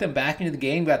 which got them back into the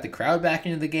game, got the crowd back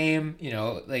into the game.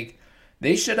 Like,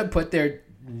 they should have put their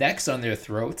necks on their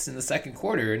throats in the second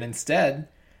quarter, and instead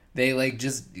they, like,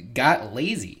 just got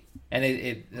lazy. And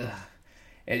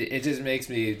it just makes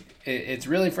me, it's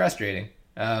really frustrating.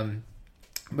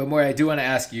 But more, I do want to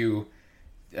ask you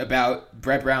about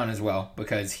Brett Brown as well,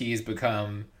 because he's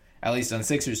become, at least on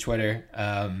Sixers Twitter,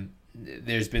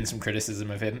 there's been some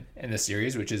criticism of him in this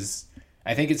series, which is,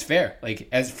 I think it's fair. Like,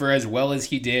 as well as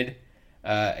he did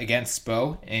against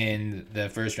Spo in the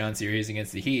first round series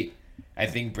against the Heat, I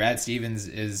think Brad Stevens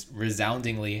is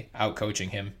resoundingly outcoaching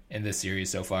him in this series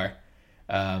so far.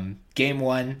 Game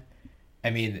one, I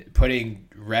mean, putting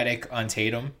Redick on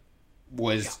Tatum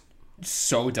was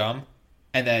so dumb.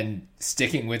 And then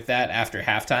sticking with that after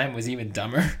halftime was even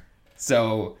dumber.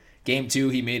 So game two,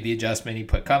 he made the adjustment. He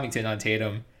put Covington on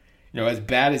Tatum. As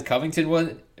bad as Covington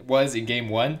was in game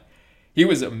one, he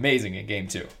was amazing in game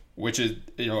two, which is,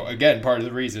 again, part of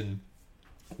the reason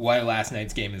why last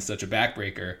night's game is such a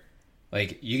backbreaker.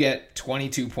 Like, you get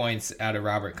 22 points out of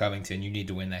Robert Covington, you need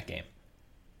to win that game.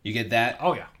 You get that.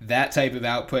 Oh, yeah. That type of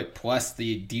output plus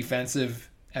the defensive.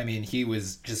 I mean, he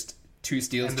was just 2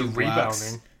 steals, and 2 blocks.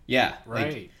 Rebounding. Yeah.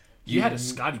 Right. Like, you had a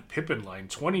Scottie Pippen line,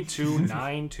 22,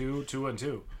 9, 2, 2, and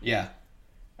 2. Yeah.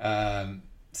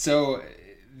 So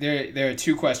there are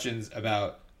 2 questions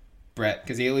about Brett,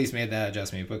 because he at least made that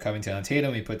adjustment. He put Covington on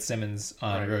Tatum. He put Simmons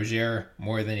on Rozier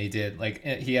more than he did. Like,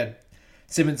 he had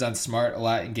Simmons on Smart a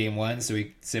lot in game one, so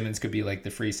Simmons could be like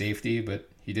the free safety, but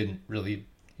he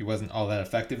wasn't all that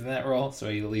effective in that role. So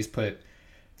he at least put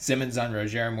Simmons on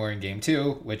Rozier more in game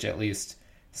two, which at least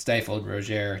stifled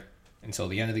Rozier until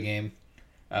the end of the game.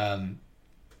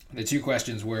 The 2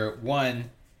 questions were, one,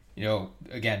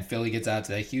 again, Philly gets out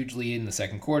to that huge lead in the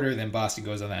second quarter, then Boston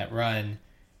goes on that run.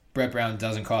 Brett Brown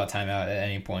doesn't call a timeout at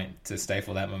any point to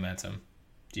stifle that momentum.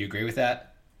 Do you agree with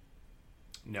that?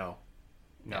 No,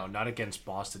 not against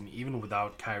Boston. Even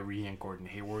without Kyrie and Gordon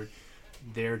Hayward,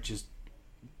 they're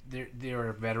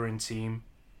a veteran team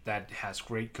that has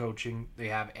great coaching. They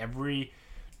have every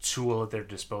tool at their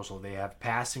disposal. They have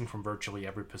passing from virtually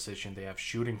every position. They have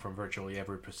shooting from virtually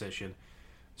every position.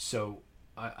 So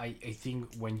I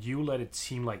think when you let a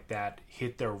team like that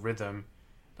hit their rhythm,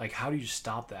 like, how do you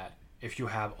stop that? If you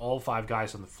have all 5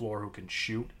 guys on the floor who can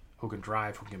shoot, who can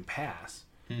drive, who can pass,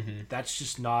 that's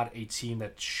just not a team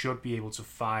that should be able to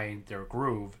find their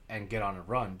groove and get on a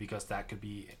run, because that could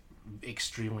be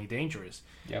extremely dangerous.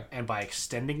 Yep. And by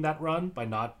extending that run, by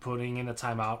not putting in a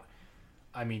timeout,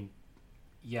 I mean,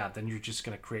 then you're just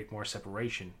going to create more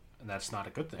separation, and that's not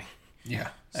a good thing. Yeah.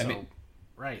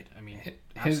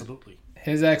 Absolutely.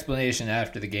 His explanation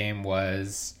after the game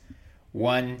was,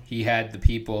 one, he had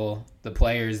the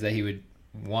players that he would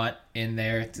want in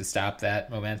there to stop that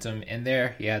momentum in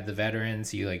there. He had the veterans.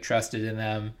 He, like, trusted in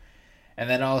them. And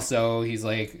then also he's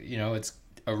like, it's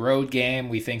a road game.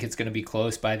 We think it's going to be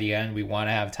close by the end. We want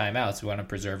to have timeouts. We want to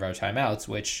preserve our timeouts,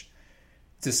 which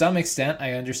to some extent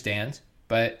I understand.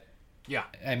 But, yeah,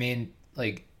 I mean,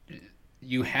 like,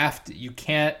 you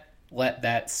can't let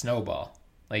that snowball.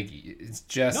 Like, it's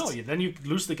just... No, then you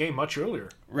lose the game much earlier.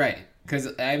 Right. Because,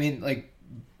 I mean, like,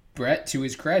 Brett, to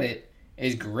his credit,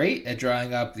 is great at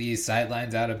drawing up these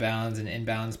sidelines out of bounds and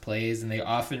inbounds plays, and they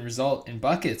often result in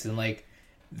buckets. And, like,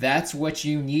 that's what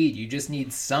you need. You just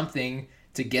need something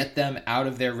to get them out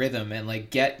of their rhythm and, like,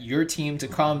 get your team to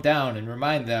calm down and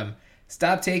remind them,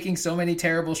 stop taking so many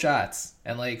terrible shots.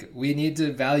 And, like, we need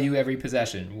to value every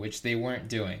possession, which they weren't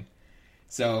doing.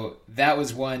 So that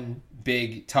was one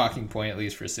big talking point, at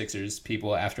least for Sixers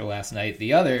people after last night.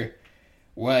 The other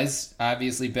was,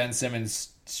 obviously, Ben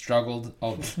Simmons struggled,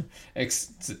 to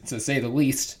say the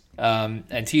least. And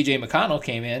TJ McConnell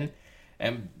came in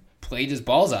and played his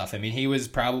balls off. I mean, he was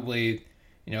probably,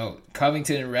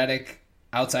 Covington and Redick,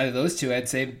 outside of those two, I'd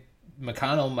say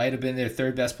McConnell might have been their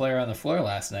third best player on the floor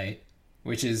last night,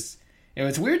 which is,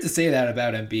 it's weird to say that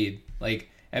about Embiid. Like,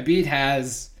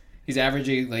 Embiid he's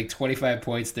averaging like 25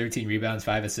 points, 13 rebounds,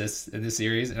 5 assists in this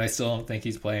series, and I still don't think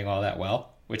he's playing all that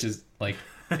well, which is like,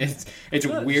 it's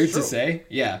weird to say.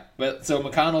 Yeah. But so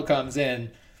McConnell comes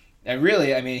in, and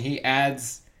really, I mean, he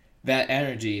adds that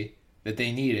energy that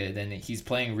they needed, and he's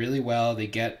playing really well. They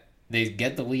get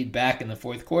the lead back in the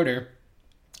fourth quarter,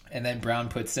 and then Brown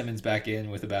puts Simmons back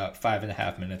in with about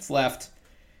 5.5 minutes left.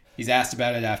 He's asked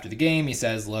about it after the game. He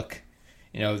says, look,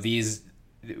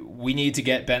 we need to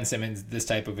get Ben Simmons this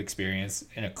type of experience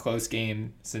in a close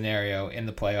game scenario in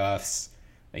the playoffs.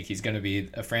 Like, he's going to be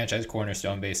a franchise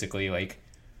cornerstone, basically. Like,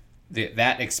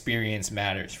 that experience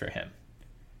matters for him.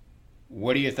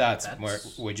 What are your thoughts?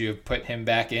 Would you have put him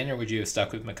back in, or would you have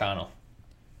stuck with McConnell?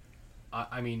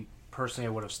 I mean, personally,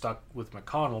 I would have stuck with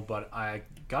McConnell, but I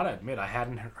gotta admit, I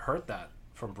hadn't heard that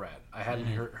from Brett. I hadn't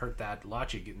heard that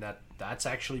logic, and that's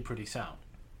actually pretty sound.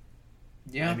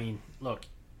 Yeah. I mean, look,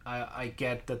 I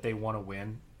get that they want to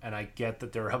win, and I get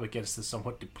that they're up against a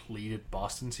somewhat depleted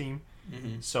Boston team.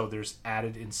 Mm-hmm. So there's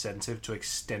added incentive to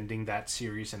extending that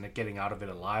series and getting out of it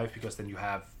alive, because then you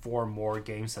have 4 more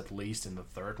games at least in the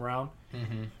third round.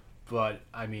 Mm-hmm. But,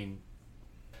 I mean,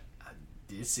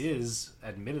 this is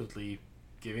admittedly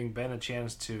giving Ben a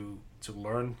chance to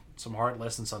learn some hard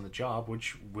lessons on the job,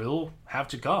 which will have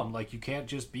to come. Like, you can't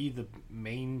just be the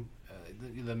main,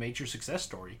 the major success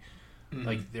story. Mm-hmm.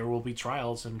 Like, there will be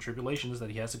trials and tribulations that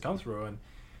he has to come through, and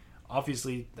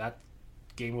obviously that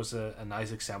game was a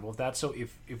nice example of that. So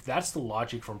if that's the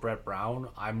logic from Brett Brown,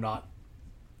 I'm not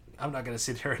going to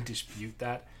sit here and dispute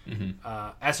that. Mm-hmm.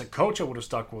 As a coach, I would have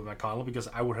stuck with McConnell, because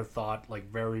I would have thought, like,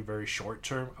 very, very short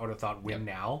term, I would have thought win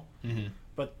now. Mm-hmm.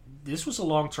 But this was a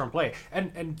long-term play.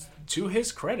 And to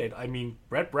his credit, I mean,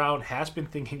 Brett Brown has been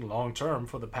thinking long-term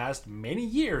for the past many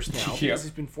years now, because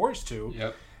he's been forced to.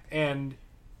 Yep. And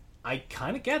I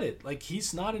kind of get it. Like,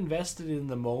 he's not invested in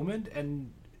the moment,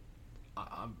 and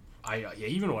I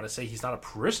even want to say he's not a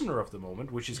prisoner of the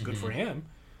moment, which is good for him.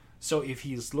 So if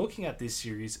he's looking at this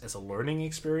series as a learning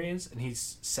experience and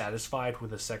he's satisfied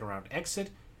with a second-round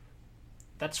exit,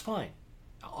 that's fine.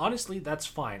 Honestly, that's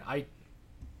fine.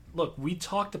 Look, we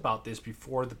talked about this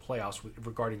before the playoffs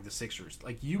regarding the Sixers.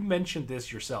 Like, you mentioned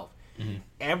this yourself. Mm-hmm.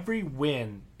 Every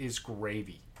win is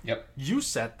gravy. Yep. You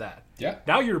said that. Yeah.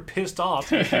 Now you're pissed off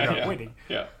because you're not winning.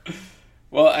 Yeah.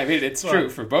 Well, I mean, it's true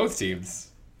for both teams.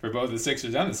 For both the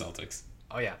Sixers and the Celtics.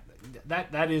 Oh, yeah.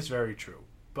 That is very true.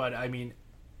 But, I mean,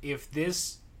 if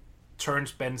this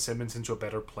turns Ben Simmons into a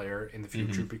better player in the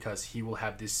future, because he will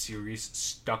have this series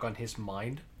stuck on his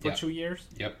mind for 2 years,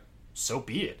 so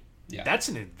be it. Yeah. That's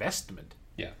an investment.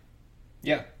 Yeah.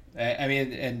 Yeah. I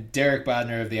mean, and Derek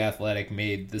Bodner of The Athletic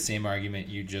made the same argument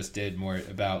you just did, more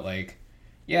about, like,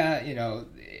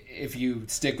 if you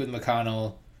stick with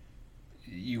McConnell,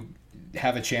 you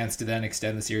have a chance to then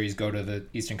extend the series, go to the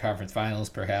Eastern Conference Finals,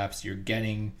 perhaps. You're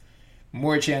getting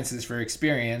more chances for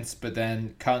experience. But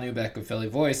then Kyle Neubeck of Philly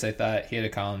Voice, I thought he had a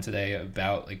column today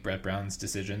about, like, Brett Brown's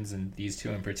decisions, and these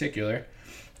two in particular.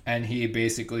 And he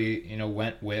basically,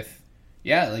 went with,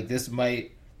 like, this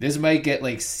might get,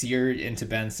 like, seared into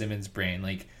Ben Simmons' brain.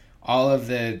 Like, all of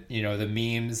the, the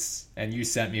memes, and you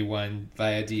sent me one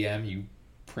via DM, you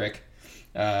prick.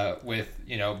 With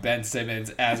Ben Simmons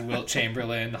as Wilt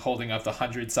Chamberlain holding up the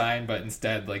 100 sign, but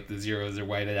instead, like, the zeros are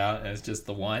whited out and it's just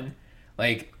the 1.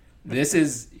 Like, this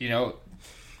is,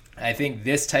 I think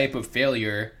this type of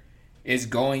failure is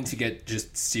going to get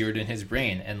just seared in his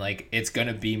brain, and, like, it's going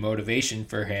to be motivation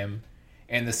for him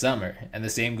in the summer. And the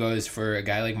same goes for a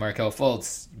guy like Markelle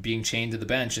Fultz being chained to the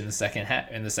bench in the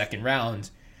second round,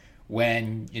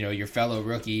 when, your fellow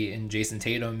rookie and Jason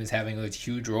Tatum is having a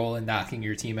huge role in knocking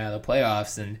your team out of the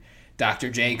playoffs, and Dr.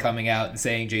 J coming out and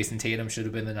saying Jason Tatum should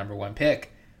have been the number 1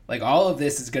 pick. Like, all of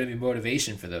this is going to be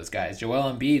motivation for those guys.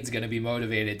 Joel Embiid's going to be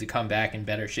motivated to come back in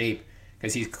better shape,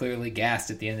 because he's clearly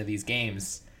gassed at the end of these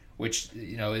games, which,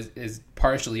 is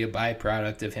partially a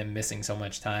byproduct of him missing so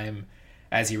much time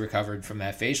as he recovered from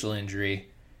that facial injury.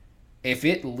 If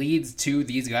it leads to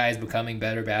these guys becoming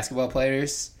better basketball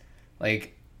players,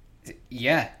 like,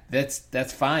 yeah,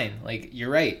 that's fine. Like, you're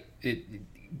right.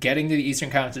 Getting to the Eastern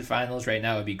Conference Finals right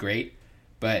now would be great,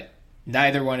 but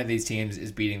neither one of these teams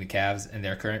is beating the Cavs in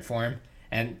their current form.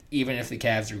 And even if the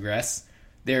Cavs regress,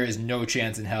 there is no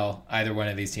chance in hell either one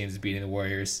of these teams is beating the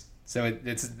Warriors. So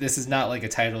this is not like a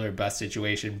title or bust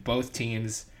situation. Both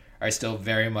teams are still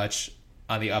very much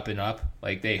on the up and up.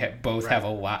 Like they both have a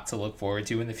lot to look forward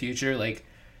to in the future. Like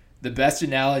the best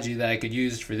analogy that I could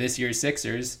use for this year's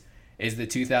Sixers is the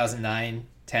 2009-10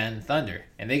 Thunder.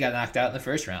 And they got knocked out in the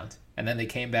first round. And then they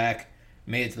came back,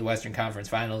 made it to the Western Conference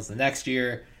Finals the next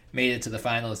year, made it to the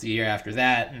finals the year after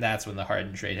that, and that's when the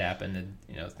Harden trade happened,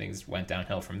 and things went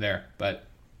downhill from there. But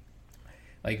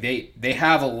like they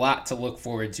have a lot to look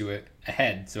forward to it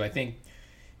ahead. So I think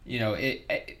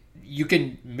you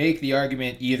can make the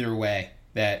argument either way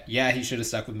that he should have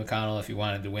stuck with McConnell if he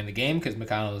wanted to win the game because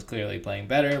McConnell is clearly playing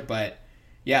better. But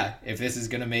if this is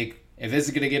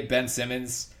gonna give Ben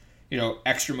Simmons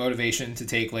extra motivation to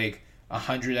take like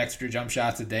 100 extra jump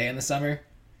shots a day in the summer,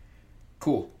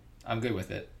 cool, I'm good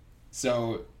with it.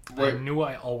 So I knew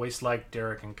I always liked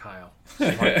Derek and Kyle.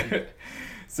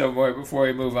 So before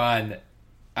we move on,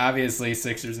 obviously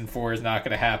 6ers and 4 is not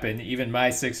going to happen. Even my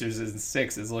 6ers and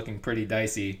 6 is looking pretty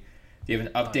dicey. Do you have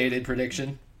an updated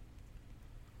prediction?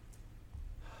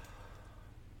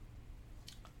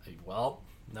 Well,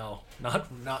 no, not.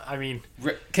 I mean,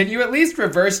 can you at least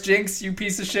reverse jinx, you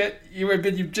piece of shit? You've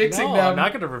jinxing them. I'm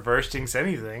not going to reverse jinx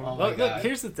anything. Oh my God.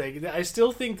 Here's the thing. I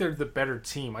still think they're the better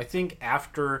team. I think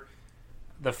after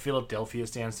the Philadelphia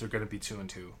stands, they're going to be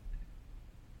 2-2,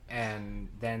 and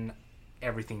then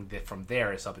everything from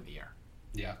there is up in the air.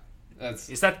 Yeah,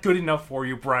 is that good enough for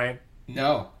you, Brian?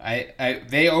 No,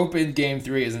 they opened Game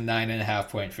 3 as a 9.5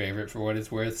 point favorite for what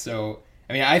it's worth. So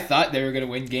I mean, I thought they were going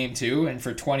to win Game 2, and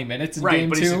for 20 minutes in Game 2,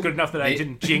 but is it good enough that I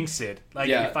didn't jinx it? Like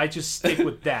if I just stick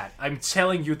with that, I'm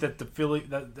telling you that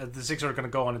the Sixers are going to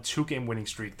go on a 2-game winning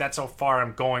streak. That's how far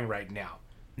I'm going right now.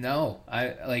 No,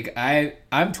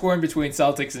 I'm torn between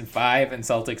Celtics in 5 and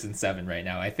Celtics in 7 right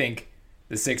now. I think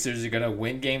the Sixers are going to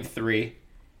win Game 3.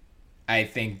 I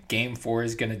think Game 4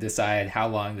 is going to decide how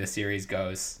long this series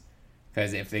goes.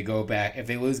 Because if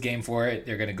they lose Game 4,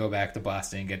 they're going to go back to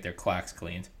Boston and get their clocks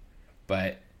cleaned.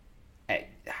 But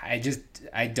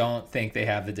I don't think they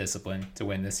have the discipline to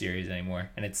win this series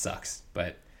anymore, and it sucks.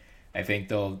 But I think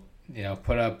they'll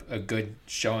put up a good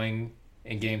showing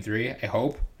in Game 3, I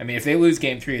hope. I mean, if they lose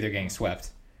Game 3, they're getting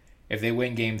swept. If they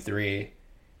win Game 3,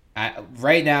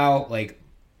 right now, like,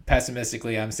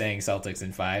 pessimistically, I'm saying Celtics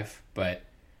in 5, but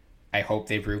I hope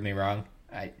they prove me wrong.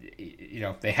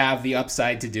 They have the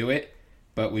upside to do it,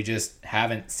 but we just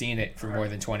haven't seen it for more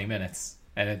than 20 minutes.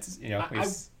 And it's,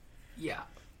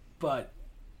 but,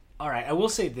 all right, I will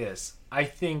say this. I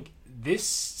think this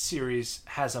series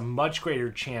has a much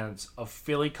greater chance of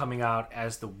Philly coming out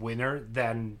as the winner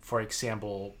than, for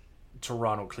example,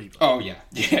 Toronto-Cleveland. Oh, yeah.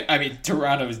 I mean,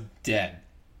 Toronto's dead.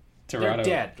 They're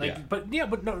dead. But you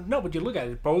look at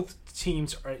it, both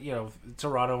teams are,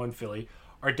 Toronto and Philly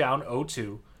are down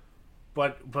 0-2.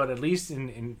 But at least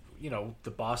in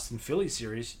the Boston-Philly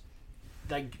series,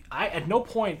 like I at no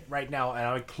point right now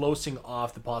am I closing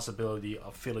off the possibility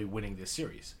of Philly winning this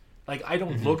series. Like I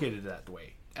don't look at it that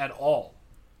way at all.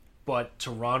 But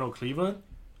Toronto, Cleveland,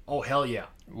 oh hell yeah!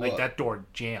 Like that door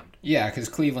jammed. Yeah, because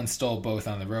Cleveland stole both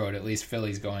on the road. At least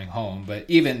Philly's going home. But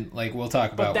even like we'll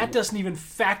talk about. But that doesn't even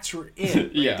factor in.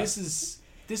 Like, yeah. This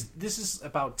is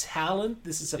about talent.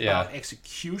 This is about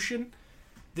execution.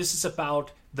 This is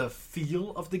about the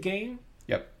feel of the game.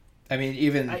 Yep. I mean,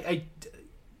 even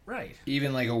right.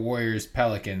 Even like a Warriors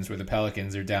Pelicans, where the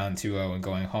Pelicans are down 2-0 and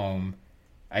going home,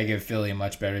 I give Philly a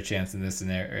much better chance in this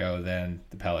scenario than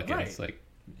the Pelicans. Right.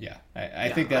 I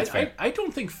think that's fair. I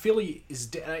don't think Philly is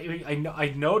dead. I mean, I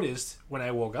noticed when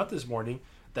I woke up this morning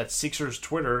that Sixers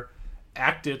Twitter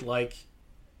acted like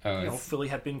Philly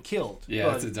had been killed.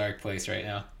 Yeah, it's a dark place right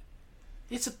now.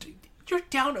 You're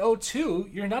down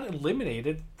 0-2. You're not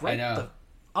eliminated. Right. I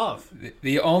know.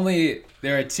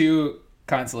 There are two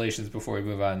consolations before we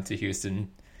move on to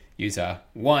Houston, Utah.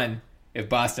 One, if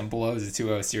Boston blows a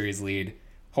 2-0 series lead,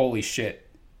 holy shit.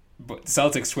 But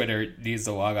Celtics Twitter needs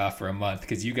to log off for a month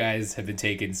because you guys have been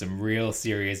taking some real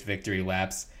serious victory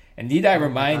laps. And need I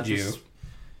remind you,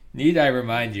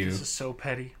 this is so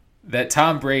petty, that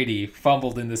Tom Brady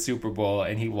fumbled in the Super Bowl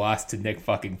and he lost to Nick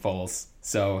fucking Foles.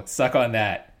 So suck on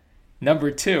that.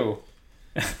 Number two.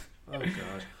 Oh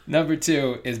God. Number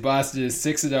two is Boston is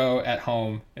 6-0 at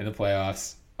home in the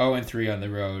playoffs, 0-3 on the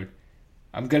road.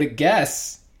 I'm going to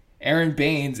guess Aaron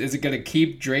Baines isn't going to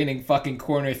keep draining fucking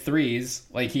corner threes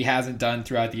like he hasn't done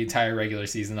throughout the entire regular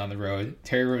season on the road.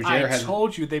 Terry Rozier I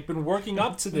told you, they've been working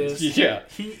up to this. Yeah.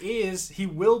 He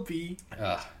will be.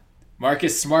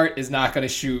 Marcus Smart is not going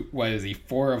to shoot,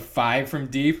 4 of 5 from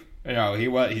deep? No,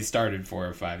 he started 4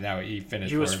 of 5. Now he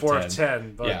finished. He was 4 of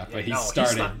 10. But but he no, started.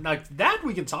 He's not, like, that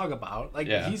we can talk about. Like,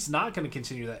 Yeah. he's not going to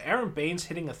continue that. Aaron Baines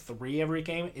hitting a 3 every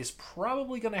game is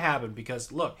probably going to happen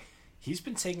because, look, he's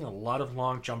been taking a lot of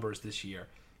long jumpers this year.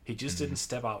 He just didn't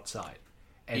step outside,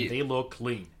 and they look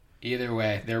clean. Either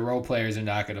way, their role players are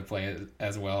not going to play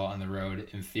as well on the road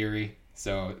in theory.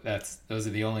 So those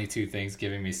are the only two things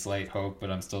giving me slight hope,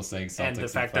 but I'm still saying Celtics. And the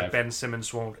fact that Ben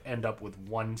Simmons won't end up with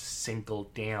one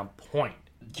single damn point.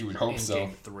 You would hope in so.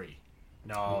 Game 3.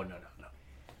 No. All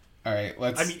right,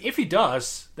 I mean, if he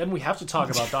does, then we have to talk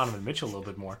about Donovan Mitchell a little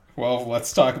bit more. Well,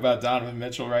 let's talk about Donovan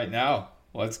Mitchell right now.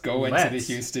 Let's go into the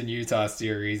Houston-Utah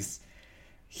series.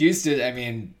 Houston, I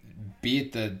mean,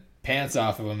 beat the pants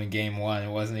off of them in Game 1.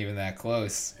 It wasn't even that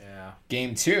close. Yeah.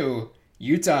 Game 2,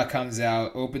 Utah comes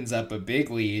out, opens up a big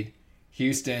lead.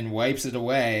 Houston wipes it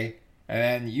away. And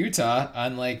then Utah,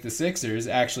 unlike the Sixers,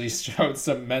 actually showed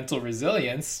some mental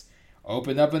resilience,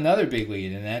 opened up another big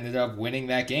lead, and ended up winning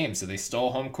that game. So they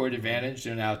stole home court advantage.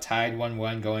 They're now tied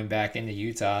 1-1 going back into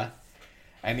Utah.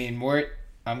 I mean, Mort,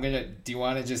 do you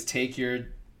want to just take your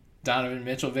Donovan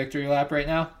Mitchell victory lap right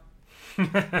now?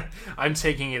 I'm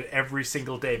taking it every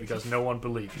single day because no one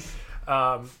believes.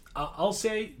 I'll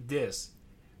say this.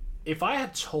 If I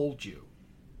had told you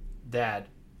that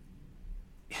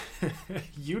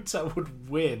Utah would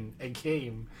win a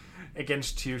game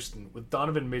against Houston with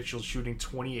Donovan Mitchell shooting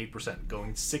 28%,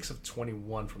 going 6 of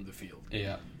 21 from the field,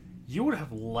 Yeah. you would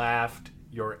have laughed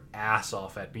your ass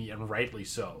off at me, and rightly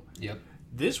so. Yep.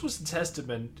 This was a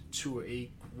testament to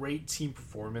a great team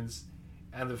performance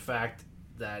and the fact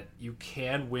that you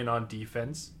can win on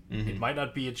defense. It might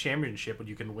not be a championship, but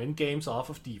you can win games off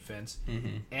of defense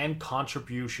and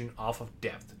contribution off of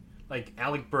depth. Like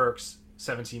Alec Burks,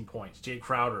 17 points. Jay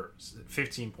Crowder,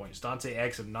 15 points. Dante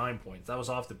Exum, 9 points. That was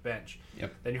off the bench.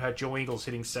 Yep. Then you had Joe Ingles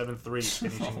hitting 7 threes,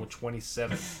 finishing with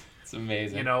 27. It's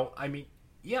amazing. You know, I mean,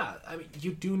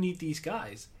 you do need these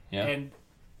guys. Yeah. And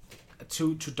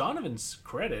to Donovan's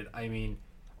credit, I mean,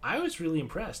 I was really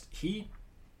impressed. He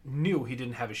knew he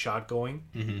didn't have a shot going,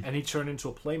 and he turned into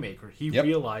a playmaker. He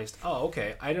realized, oh,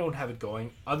 okay, I don't have it going.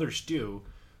 Others do.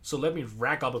 So let me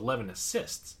rack up 11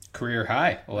 assists. Career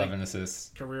high, 11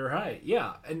 assists. Career high,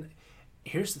 yeah. And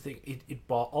here's the thing. It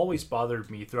always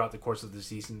bothered me throughout the course of the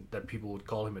season that people would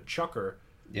call him a chucker.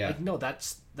 Yeah. Like, no,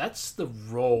 that's the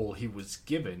role he was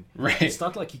given. Right. It's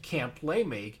not like he can't play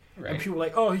make. Right. And people were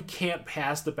like, oh, he can't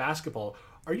pass the basketball.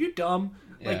 Are you dumb?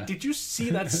 Yeah. Like, did you see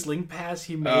that sling pass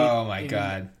he made? Oh my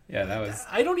god. Yeah, that was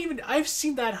I've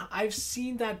seen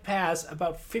that pass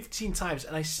about 15 times,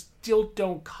 and I still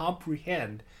don't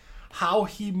comprehend how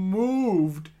he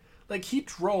moved. Like, he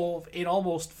drove in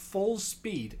almost full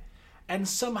speed and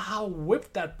somehow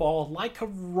whipped that ball like a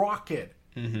rocket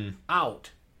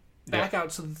out. Back out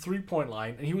to the 3-point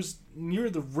line, and he was near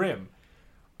the rim.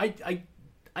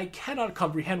 I cannot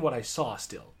comprehend what I saw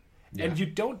still. Yeah. And you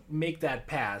don't make that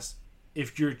pass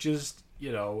if you're just,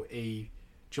 a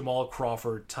Jamal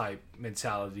Crawford type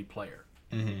mentality player.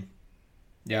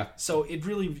 Yeah. So it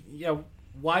really,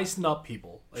 wisen up,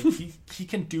 people. Like, he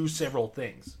can do several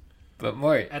things. But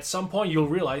more, at some point you'll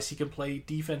realize he can play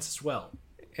defense as well.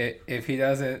 If he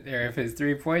doesn't, or if his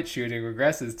 3-point shooting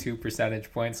regresses 2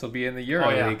 percentage points, he'll be in the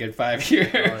EuroLeague in 5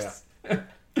 years.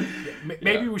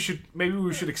 Maybe we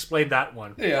should explain that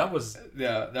one. Yeah, that was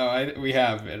we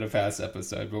have in a past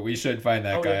episode, but we should find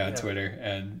that guy on Twitter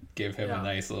and give him a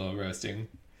nice little roasting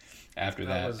after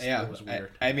that. That was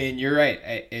weird. I mean, you're right.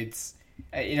 It's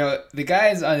the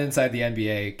guys on Inside the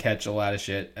NBA catch a lot of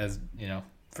shit, as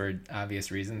for obvious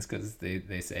reasons, because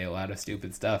they say a lot of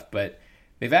stupid stuff, but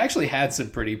they've actually had some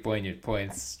pretty poignant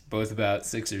points, both about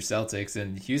Sixers, Celtics,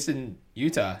 and Houston,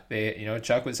 Utah. They,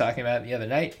 Chuck was talking about it the other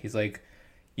night. He's like,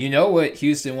 what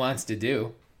Houston wants to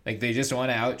do. Like, they just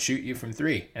want to outshoot you from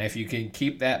 3. And if you can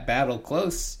keep that battle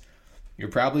close, you're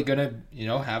probably going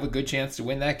to, have a good chance to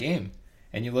win that game.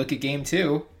 And you look at game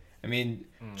 2, I mean,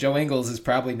 Joe Ingles is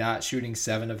probably not shooting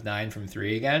 7 of 9 from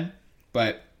 3 again,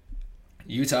 but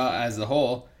Utah as a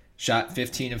whole shot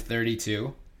 15 of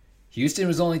 32. Houston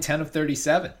was only 10 of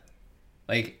 37.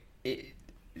 Like,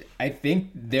 I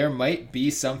think there might be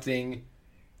something,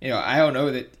 I don't know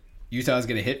that Utah's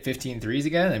going to hit 15 threes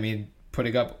again. I mean,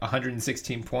 putting up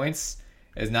 116 points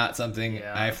is not something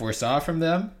I foresaw from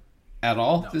them at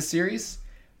all this series.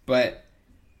 But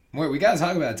we got to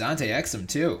talk about Dante Exum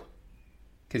too,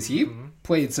 because he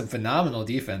played some phenomenal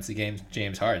defense against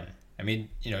James Harden. I mean,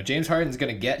 James Harden's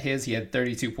going to get his. He had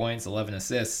 32 points, 11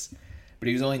 assists, but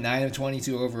he was only 9 of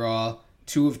 22 overall,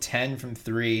 2 of 10 from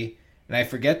 3. And I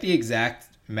forget the exact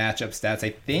matchup stats. I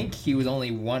think he was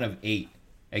only 1 of 8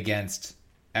 against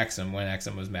Exum when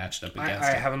Exum was matched up against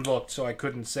I him. haven't looked, so I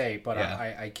couldn't say, but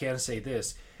Yeah. I can say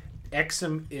this.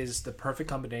 Exum is the perfect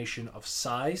combination of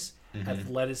size,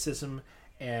 athleticism,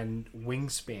 and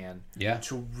wingspan Yeah.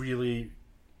 to really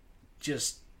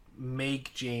just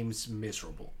make James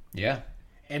miserable. Yeah.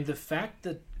 And the fact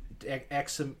that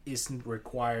Exum isn't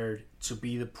required to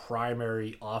be the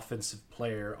primary offensive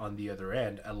player on the other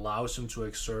end allows him to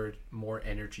exert more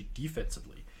energy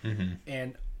defensively.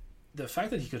 And the fact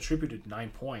that he contributed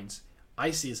 9 points, I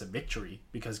see as a victory,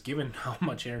 because given how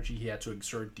much energy he had to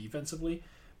exert defensively,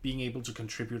 being able to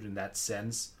contribute in that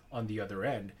sense on the other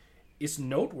end is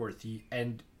noteworthy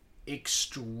and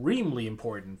extremely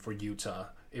important for Utah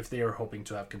if they are hoping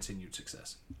to have continued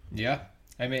success. Yeah.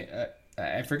 I mean,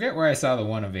 I forget where I saw the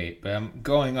 1 of 8, but I'm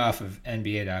going off of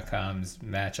NBA.com's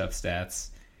matchup stats.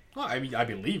 Well, I mean, I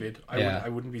believe it. Yeah. I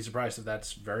wouldn't be surprised if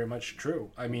that's very much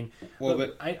true. I mean, Well,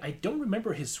 look, I don't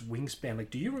remember his wingspan. Like,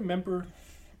 do you remember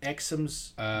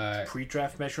Exum's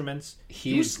pre-draft measurements?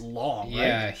 He was long, right?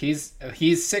 Yeah, he's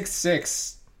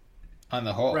 6'6" on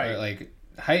the whole, Right. or like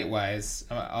height-wise.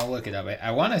 I'll look it up.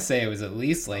 I want to say it was at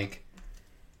least like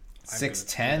I'm gonna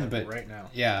 6'10", do that but right now.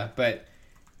 yeah, but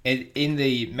in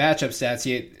the matchup stats,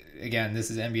 again,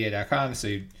 this is NBA.com, so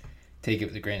you take it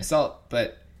with a grain of salt,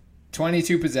 but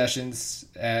 22 possessions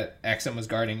Exum was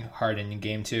guarding Harden in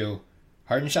game 2.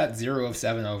 Harden shot 0 of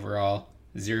 7 overall,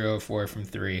 0 of 4 from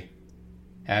 3.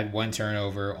 Had 1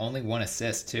 turnover, only 1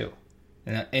 assist too.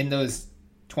 And in those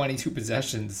 22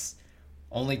 possessions,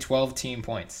 only 12 team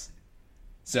points.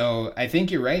 So I think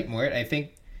you're right, Mort. I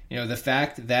think, the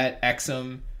fact that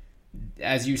Exum,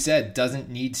 as you said, doesn't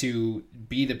need to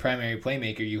be the primary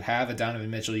playmaker. You have a Donovan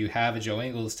Mitchell, you have a Joe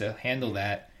Ingles to handle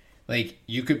that. Like,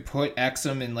 you could put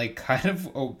Exum in, like, kind of,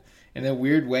 in a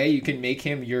weird way, you can make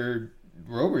him your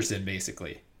Roberson,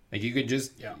 basically. Like, you could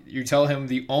just, you tell him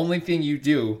the only thing you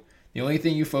do, the only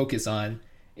thing you focus on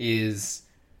is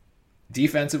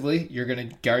defensively, you're going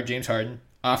to guard James Harden.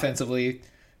 Offensively,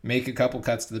 make a couple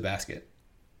cuts to the basket.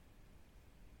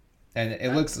 And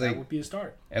it looks like... That would be a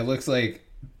start. It looks like,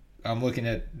 I'm looking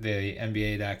at the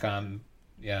NBA.com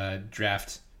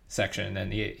draft section,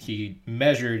 and he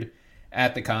measured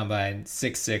at the combine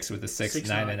 6'6" with a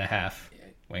 6'9.5"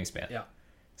 wingspan. Yeah.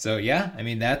 So yeah, I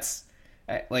mean, that's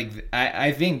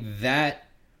I think that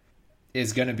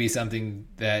is going to be something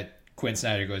that Quinn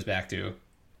Snyder goes back to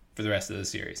for the rest of the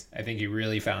series. I think he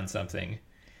really found something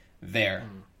there.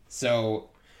 So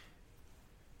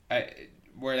I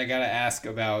gotta ask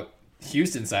about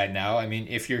Houston side now. I mean,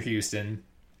 if you're Houston,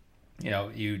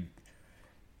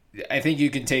 I think you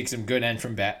can take some good and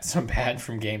some bad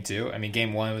from game 2. I mean,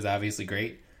 game 1 was obviously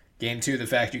great. Game 2, the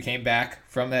fact you came back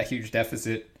from that huge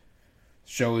deficit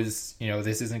shows,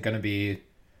 this isn't going to be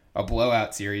a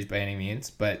blowout series by any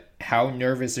means. But how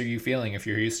nervous are you feeling if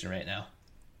you're Houston right now?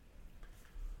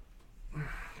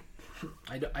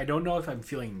 I don't know if I'm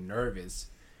feeling nervous.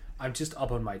 I'm just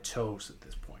up on my toes at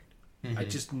this point. I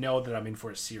just know that I'm in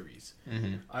for a series.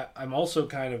 I'm also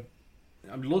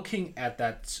I'm looking at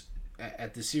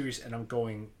the series, and I'm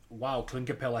going, wow, Clint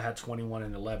Capella had 21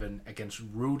 and 11 against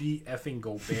Rudy effing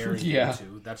Gobert in game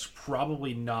 2. That's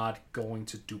probably not going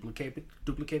to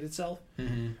duplicate itself,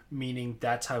 meaning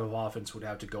that type of offense would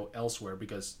have to go elsewhere,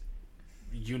 because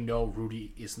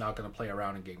Rudy is not going to play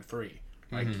around in game 3.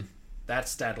 Like, that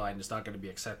stat line is not going to be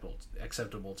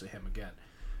acceptable to him again.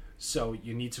 So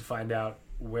you need to find out,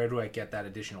 where do I get that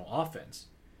additional offense?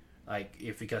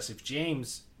 Because if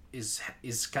James is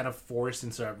kind of forced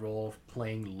into that role of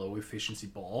playing low efficiency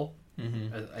ball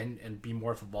and be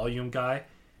more of a volume guy,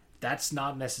 that's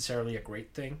not necessarily a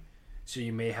great thing. So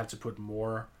you may have to put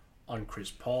more on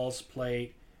Chris Paul's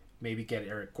plate, maybe get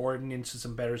Eric Gordon into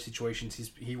some better situations.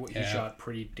 He shot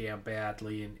pretty damn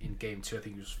badly in game 2. I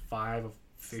think he was 5 of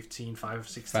 15, 5 of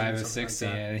 16. 5 of 16,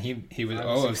 like and he was 5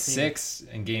 0 of of 16. 6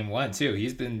 in game 1 too.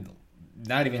 He's been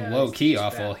not even low key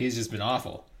awful. Bad. He's just been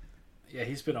awful. Yeah,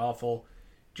 he's been awful.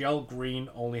 Gerald Green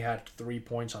only had 3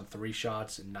 points on 3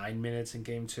 shots in 9 minutes in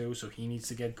game 2, so he needs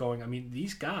to get going. I mean,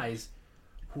 these guys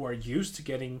who are used to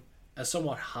getting a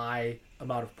somewhat high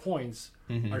amount of points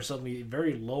are suddenly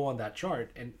very low on that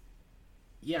chart. And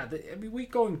yeah, we're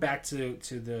going back to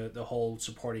the whole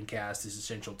supporting cast is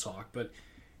essential talk, but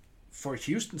for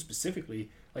Houston specifically,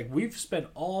 we've spent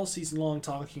all season long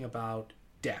talking about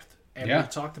depth, and we've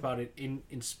talked about it in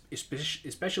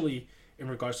especially in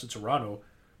regards to Toronto.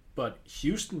 But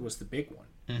Houston was the big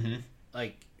one.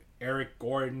 Eric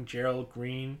Gordon, Gerald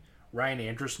Green, Ryan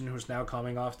Anderson, who's now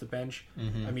coming off the bench.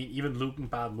 I mean, even Luke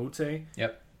Mbamute.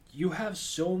 Yep. You have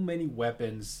so many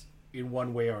weapons in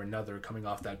one way or another coming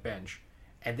off that bench,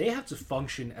 and they have to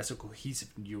function as a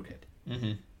cohesive unit.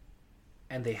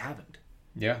 And they haven't.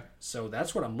 Yeah. So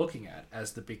that's what I'm looking at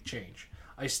as the big change.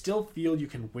 I still feel you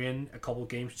can win a couple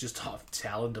games just off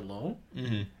talent alone.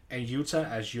 Mm-hmm. And Utah,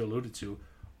 as you alluded to,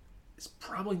 is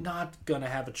probably not going to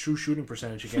have a true shooting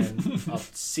percentage again of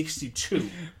 62.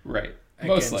 Right.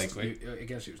 Most likely.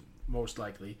 Against Houston, most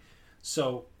likely.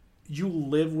 So you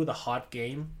live with a hot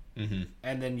game,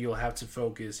 and then you'll have to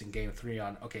focus in game 3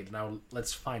 on, okay, now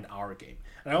let's find our game.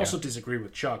 And I also disagree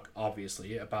with Chuck,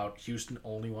 obviously, about Houston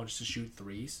only wants to shoot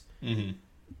threes. Mm-hmm.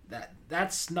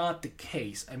 That's not the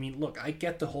case. I mean, look, I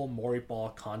get the whole Morey ball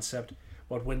concept,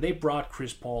 but when they brought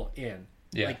Chris Paul in,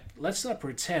 let's not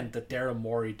pretend that Daryl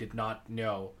Morey did not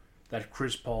know that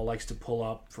Chris Paul likes to pull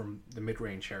up from the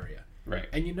mid-range area. Right.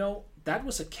 And that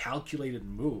was a calculated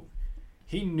move.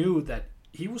 He knew that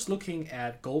he was looking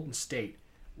at Golden State,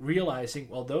 realizing,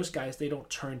 well, those guys, they don't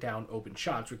turn down open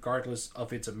shots, regardless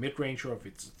of it's a mid-range or if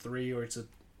it's a 3 or it's a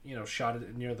shot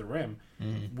near the rim.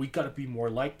 We got to be more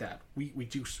like that. We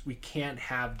can't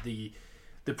have the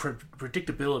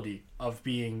predictability of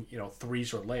being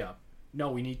threes or layup. No,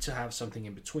 we need to have something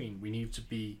in between. We need to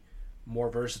be more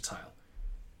versatile.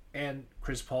 And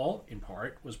Chris Paul, in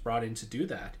part, was brought in to do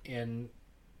that. And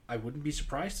I wouldn't be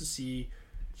surprised to see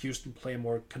Houston play a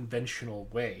more conventional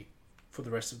way for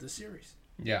the rest of the series.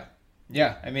 Yeah.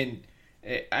 Yeah. I mean,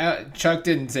 Chuck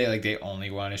didn't say like they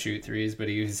only want to shoot threes, but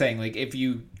he was saying like if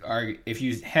you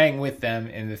hang with them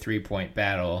in the 3-point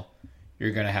battle,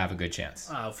 you're going to have a good chance.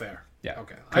 Oh, fair. Yeah.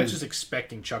 Okay. I'm just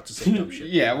expecting Chuck to say dumb shit.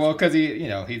 Yeah, well, because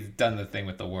he's done the thing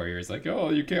with the Warriors, like, oh,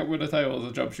 you can't win a title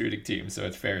as a jump shooting team, so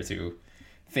it's fair to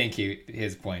think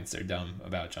his points are dumb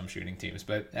about jump shooting teams.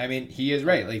 But I mean, he is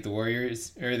right. Like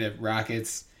the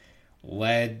Rockets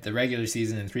led the regular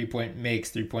season in 3-point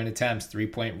makes, 3-point attempts,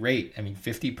 3-point rate. I mean,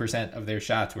 50% of their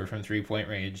shots were from 3-point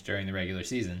range during the regular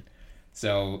season.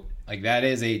 So like that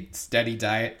is a steady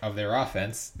diet of their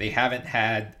offense. They haven't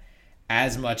had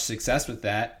as much success with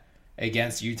that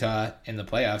against Utah in the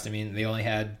playoffs. I mean, they only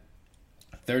had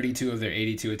 32 of their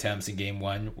 82 attempts in game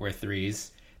 1 were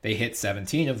threes. They hit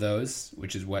 17 of those,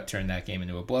 which is what turned that game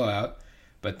into a blowout.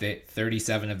 But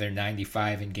 37 of their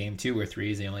 95 in game 2 were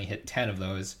threes. They only hit 10 of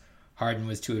those. Harden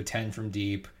was 2 of 10 from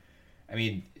deep. I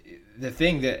mean, the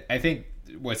thing that I think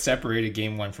what separated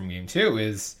game 1 from game 2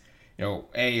 is,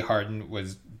 Harden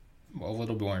was a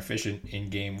little bit more efficient in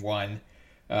game 1.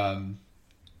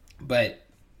 But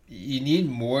you need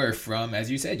more from, as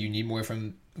you said,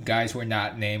 guys who are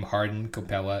not named Harden,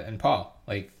 Capella, and Paul.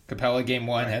 Like Capella game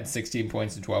 1 had 16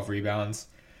 points and 12 rebounds.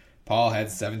 Paul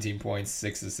had 17 points,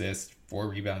 6 assists, 4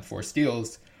 rebounds, 4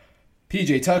 steals.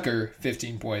 PJ Tucker,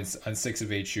 15 points on 6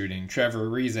 of 8 shooting. Trevor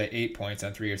Ariza, 8 points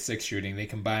on 3 of 6 shooting. They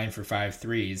combined for 5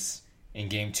 threes. In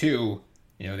game 2,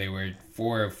 they were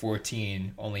 4 of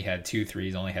 14, only had 2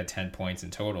 threes, only had 10 points in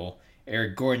total.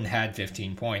 Eric Gordon had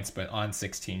 15 points, but on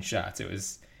 16 shots. It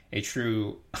was a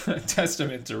true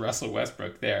testament to Russell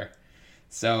Westbrook there.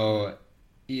 So,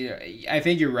 I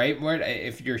think you're right, Mort.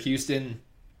 If you're Houston,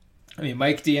 I mean,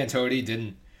 Mike D'Antoni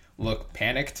didn't look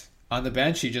panicked on the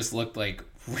bench. He just looked like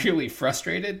really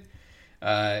frustrated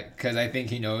because I think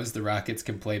he knows the Rockets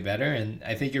can play better. And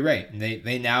I think you're right. And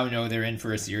they now know they're in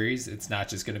for a series. It's not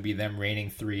just going to be them raining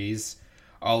threes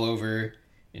all over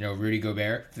Rudy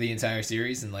Gobert for the entire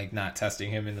series and like not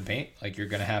testing him in the paint. Like you're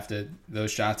going to have to,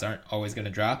 those shots aren't always going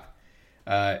to drop.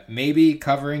 Maybe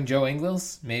covering Joe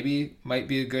Ingles might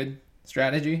be a good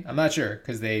strategy. I'm not sure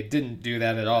because they didn't do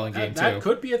that at all in game 2. That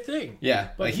could be a thing. Yeah.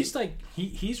 But he's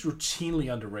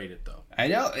routinely underrated though. I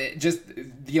know. Just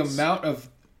the amount of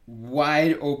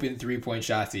wide open 3-point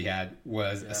shots he had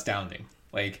was astounding.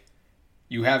 Like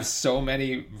you have so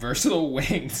many versatile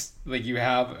wings. Like you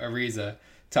have Ariza,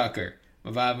 Tucker,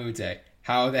 Mavamute.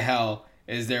 How the hell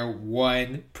is there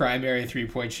one primary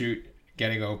 3-point shoot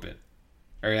getting open?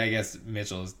 Or I guess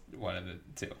Mitchell's one of the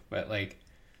two. But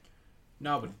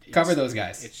no, but cover those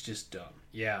guys. It's just dumb.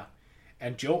 Yeah.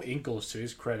 And Joe Ingles, to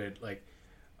his credit,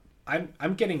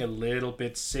 I'm getting a little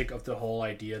bit sick of the whole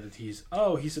idea that he's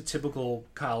a typical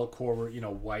Kyle Korver,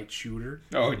 white shooter.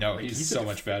 Oh no, he's so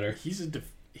much better. He's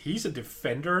a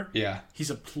defender. Yeah. He's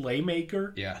a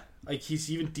playmaker. Yeah.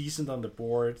 He's even decent on the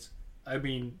boards. I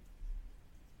mean,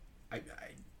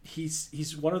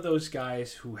 he's one of those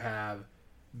guys who have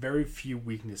very few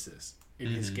weaknesses in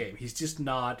his game. He's just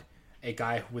not a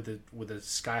guy with a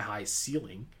sky high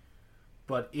ceiling,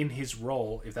 but in his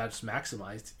role, if that's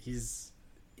maximized, he's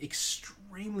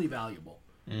extremely valuable.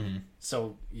 Mm-hmm.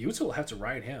 So Utah will have to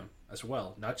ride him as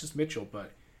well, not just Mitchell,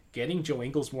 but getting Joe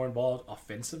Ingles more involved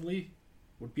offensively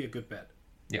would be a good bet.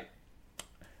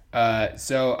 Yeah.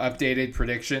 So updated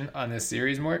prediction on this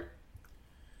series, Mort?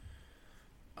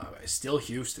 Still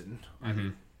Houston. Mm-hmm.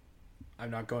 I'm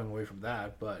not going away from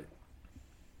that, but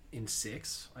in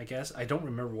 6, I guess. I don't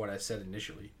remember what I said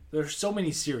initially. There's so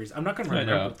many series. I'm not going to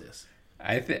remember this.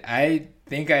 I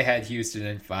think I had Houston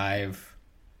in 5.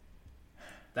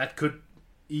 That could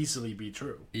easily be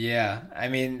true. Yeah, I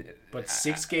mean... But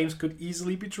 6 games could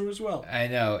easily be true as well. I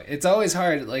know. It's always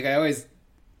hard. Like, I always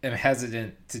am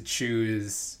hesitant to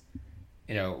choose,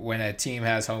 when a team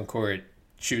has home court,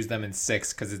 choose them in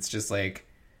 6, because it's just like,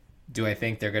 do I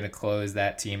think they're going to close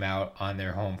that team out on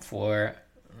their home floor?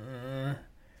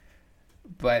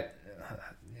 But,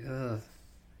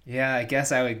 yeah, I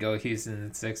guess I would go Houston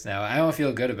in 6 now. I don't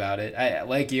feel good about it.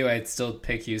 Like you, I'd still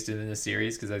pick Houston in the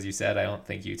series, because as you said, I don't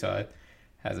think Utah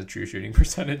has a true shooting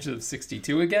percentage of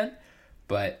 62 again.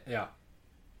 But,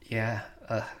 yeah,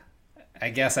 I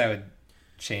guess I would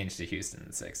change to Houston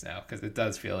in 6 now, because it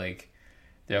does feel like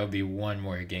there will be one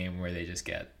more game where they just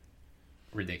get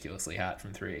ridiculously hot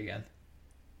from 3 again.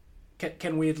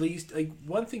 Can we at least,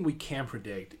 one thing we can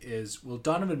predict is, will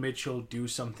Donovan Mitchell do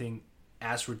something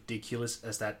as ridiculous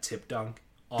as that tip dunk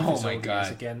off his own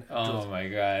hands again? Oh my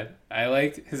god. I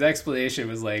liked his explanation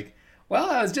was like,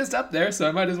 well, I was just up there, so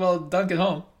I might as well dunk it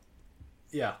home.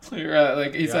 Yeah.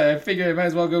 He said, I figured I might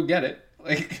as well go get it.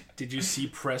 Like, did you see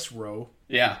press row?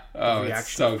 Yeah. Oh,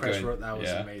 it's so press good. row, that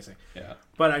was amazing. Yeah.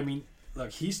 But I mean,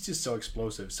 look, he's just so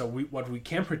explosive. So what we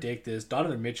can predict is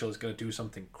Donovan Mitchell is going to do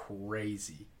something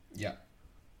crazy. Yeah.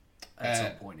 At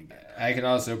some point again. I can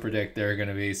also predict there are going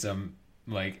to be some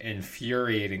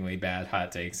infuriatingly bad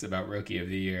hot takes about Rookie of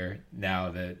the Year now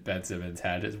that Ben Simmons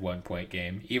had his 1-point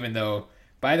game. Even though,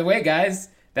 by the way, guys,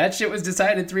 that shit was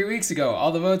decided 3 weeks ago.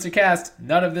 All the votes are cast.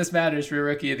 None of this matters for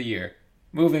Rookie of the Year.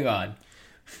 Moving on.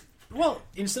 Well,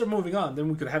 instead of moving on, then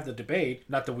we could have the debate.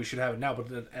 Not that we should have it now,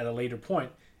 but at a later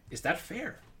point. Is that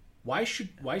fair? Why should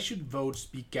votes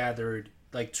be gathered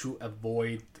to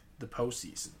avoid the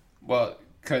postseason? Well,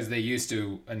 because they used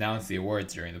to announce the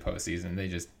awards during the postseason. They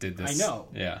just did this. I know.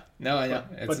 Yeah. No, I know.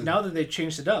 But now that they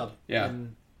changed it up, yeah,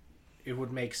 it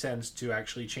would make sense to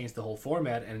actually change the whole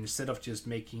format, and instead of just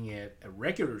making it a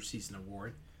regular season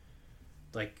award,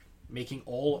 making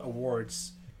all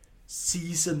awards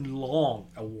season-long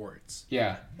awards.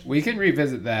 Yeah, we can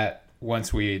revisit that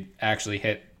once we actually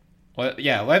hit. Well,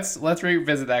 yeah, let's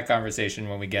revisit that conversation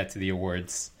when we get to the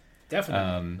awards.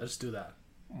 Definitely, let's do that.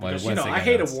 Because, I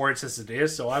hate awards as it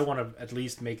is, so I want to at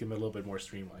least make them a little bit more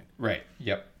streamlined. Right.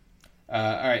 Yep. All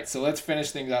right, so let's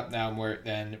finish things up now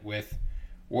with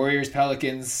Warriors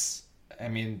Pelicans. I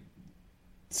mean,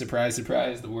 surprise,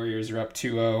 surprise, the Warriors are up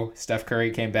 2-0. Steph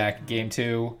Curry came back Game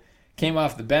 2, came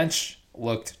off the bench,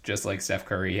 looked just like Steph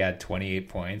Curry. He had 28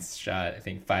 points, shot, I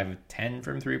think, 5 of 10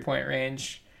 from three-point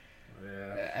range.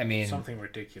 Yeah, I mean, something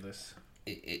ridiculous.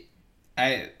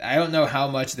 I don't know how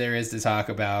much there is to talk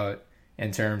about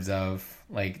in terms of,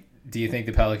 do you think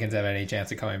the Pelicans have any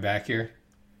chance of coming back here?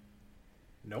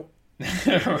 Nope.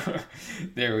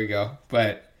 There we go.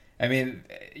 But, I mean,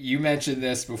 you mentioned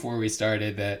this before we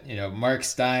started that, Mark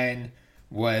Stein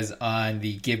was on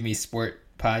the Give Me Sport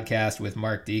podcast with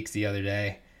Mark Deeks the other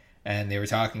day, and they were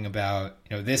talking about,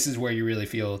 this is where you really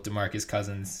feel DeMarcus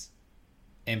Cousins'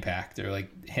 impact, or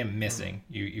him missing.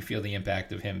 You feel the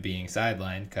impact of him being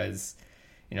sidelined because,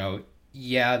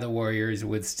 the Warriors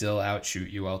would still outshoot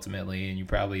you ultimately, and you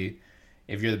probably,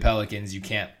 if you're the Pelicans, you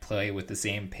can't play with the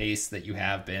same pace that you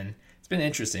have been. It's been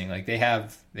interesting.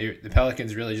 The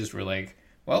Pelicans really just were like,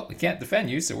 well, we can't defend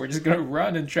you, so we're just going to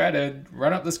run and try to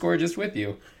run up the score just with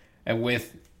you. And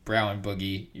with Brown and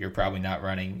Boogie, you're probably not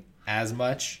running as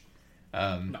much.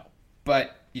 No.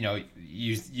 But,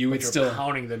 you would still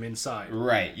pounding them inside.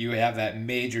 Right. You would have that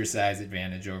major size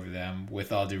advantage over them,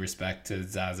 with all due respect to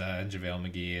Zaza and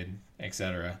JaVale McGee and et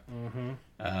cetera.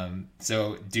 Mm-hmm.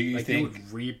 So do you think... He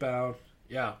would rebound?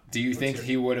 Yeah. Do you think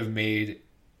he would have made...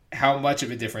 How much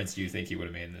of a difference do you think he would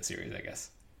have made in the series, I guess?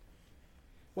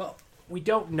 Well, we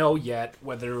don't know yet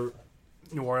whether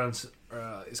New Orleans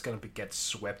is going to get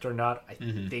swept or not.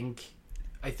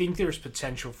 I think there's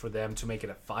potential for them to make it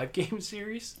a 5-game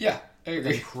series. Yeah, I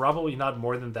agree. Probably not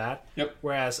more than that. Yep.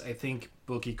 Whereas I think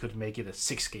Boogie could make it a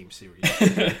 6-game series.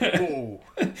 Oh.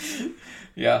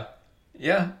 Yeah.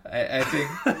 Yeah, I think...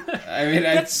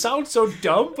 that sounds so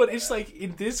dumb, but it's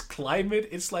in this climate,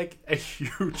 it's a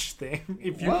huge thing.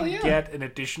 If you can get an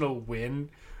additional win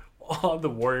on the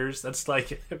Warriors, that's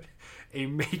a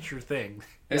major thing.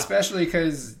 Especially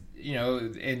because,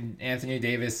 in Anthony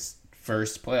Davis'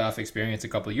 first playoff experience a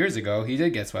couple of years ago, he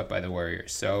did get swept by the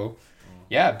Warriors. So,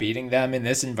 beating them in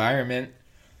this environment,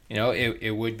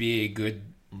 it would be a good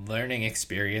learning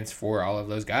experience for all of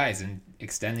those guys, and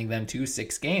extending them to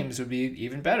 6 games would be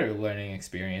even better learning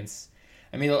experience.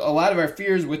 I mean, a lot of our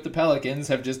fears with the Pelicans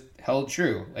have just held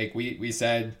true. We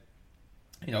said,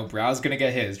 Brow's going to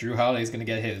get his. Drew Holiday's going to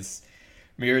get his.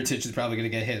 Mirotic is probably going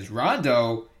to get his.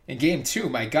 Rondo in game 2,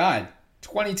 my God,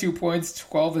 22 points,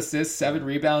 12 assists, 7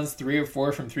 rebounds, 3 of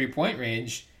 4 from three-point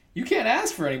range. You can't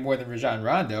ask for any more than Rajon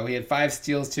Rondo. He had 5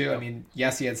 steals too. I mean,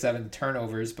 yes, he had 7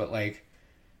 turnovers, but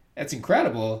that's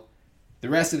incredible. The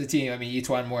rest of the team,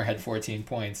 Etuan Moore had 14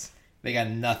 points. They got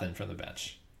nothing from the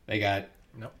bench. They got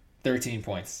 13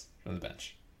 points from the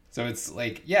bench. So it's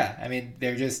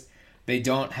they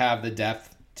don't have the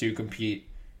depth to compete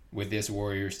with this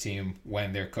Warriors team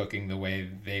when they're cooking the way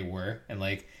they were. And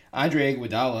Andre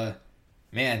Iguodala,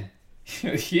 man,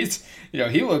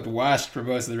 he looked washed for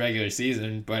most of the regular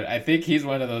season, but I think he's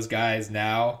one of those guys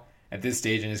now at this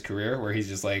stage in his career where he's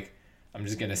just I'm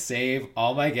just gonna save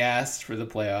all my gas for the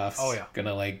playoffs. Oh yeah,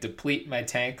 gonna deplete my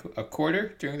tank a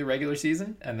quarter during the regular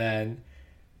season, and then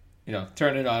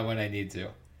turn it on when I need to.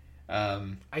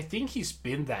 I think he's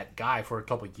been that guy for a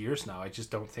couple of years now. I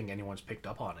just don't think anyone's picked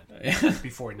up on it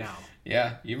before now.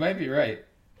 Yeah, you might be right.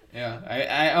 Yeah,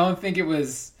 I don't think it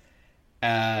was.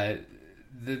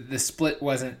 The split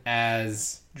wasn't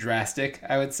as drastic,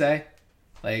 I would say.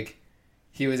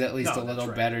 He was at least a little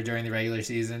better during the regular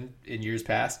season in years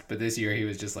past, but this year he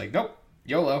was just nope,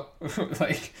 YOLO.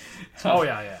 Oh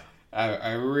yeah.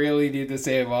 I really need to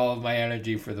save all of my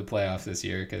energy for the playoffs this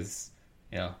year because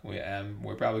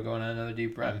we're probably going on another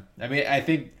deep run. I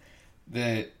think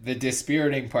the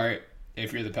dispiriting part,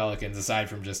 if you're the Pelicans, aside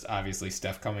from just obviously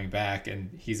Steph coming back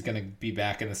and he's going to be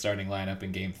back in the starting lineup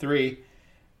in Game 3,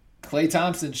 Klay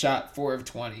Thompson shot 4 of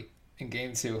 20 in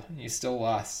Game 2 and you still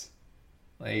lost.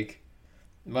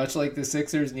 Much like the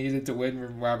Sixers needed to win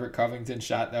when Robert Covington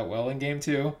shot that well in Game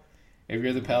 2, if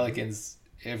you're the Pelicans,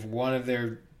 if one of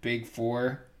their big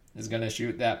 4 is going to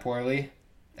shoot that poorly,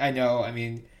 I know,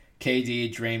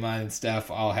 KD, Draymond, and Steph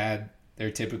all had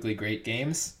their typically great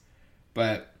games,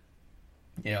 but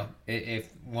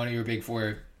if one of your big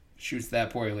 4 shoots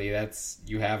that poorly,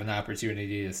 you have an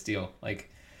opportunity to steal.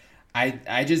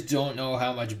 I just don't know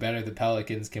how much better the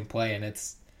Pelicans can play, and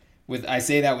I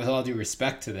say that with all due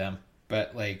respect to them,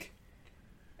 but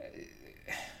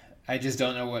I just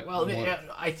don't know what. Well,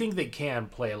 I think they can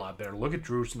play a lot better. Look at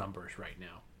Drew's numbers right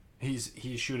now. He's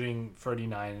shooting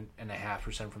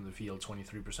 39.5% from the field,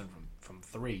 23% from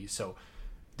 3. So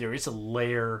there is a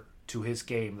layer to his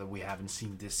game that we haven't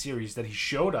seen this series that he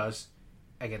showed us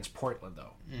against Portland,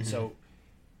 though. Mm-hmm. So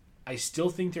I still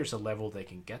think there's a level they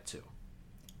can get to.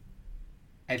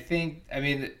 I think,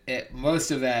 most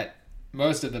of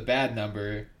the bad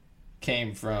number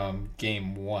came from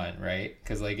Game 1, right?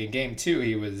 Because in Game 2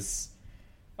 he was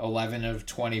 11 of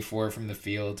 24 from the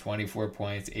field, 24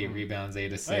 points, 8 rebounds,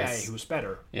 8 assists. Oh, yeah, he was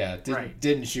better. Yeah,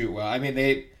 didn't shoot well.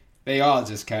 They all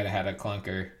just kind of had a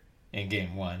clunker in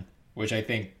Game 1, which I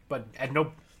think. But at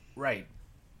no, right.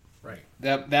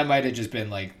 That might have just been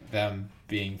them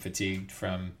being fatigued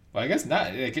from. Well, I guess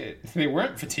not. They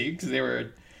weren't fatigued because they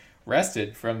were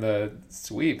rested from the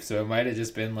sweep, so it might have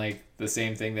just been the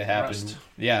same thing that happened.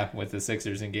 Yeah, with the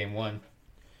Sixers in Game 1.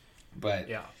 But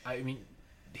yeah,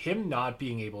 him not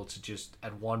being able to just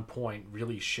at one point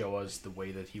really show us the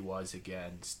way that he was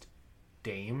against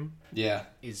Dame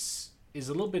is a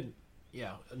little bit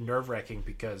nerve-wracking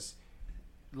because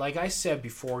like I said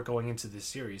before going into this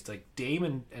series,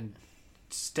 Dame and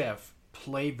Steph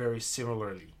play very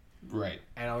similarly, right?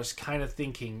 And I was kind of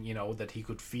thinking that he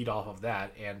could feed off of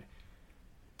that, and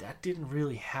that didn't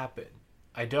really happen.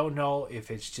 I don't know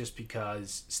if it's just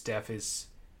because Steph is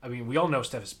we all know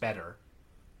Steph is better,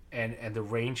 and the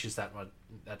range is that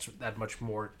much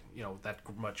more, that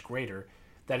much greater,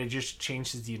 that it just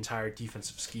changes the entire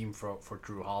defensive scheme for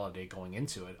Drew Holiday going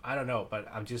into it. I don't know, but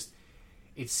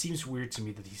it seems weird to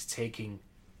me that he's taking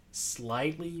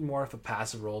slightly more of a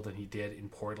passive role than he did in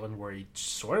Portland, where he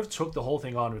sort of took the whole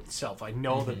thing on with himself. I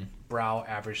know that Brow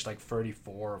averaged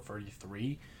 34 or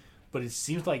 33, but it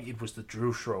seems like it was the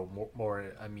Drew show more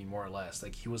or less.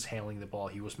 He was handling the ball,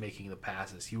 he was making the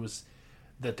passes, he was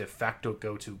the de facto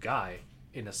go-to guy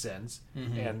in a sense,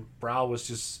 and Brow was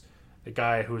just the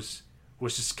guy who was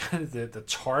just kind of the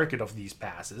target of these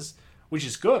passes, which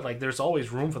is good. There's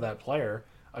always room for that player.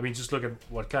 Just look at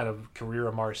what kind of career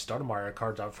Amari Stoudemire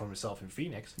carved out for himself in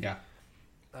Phoenix. Yeah.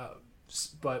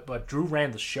 But Drew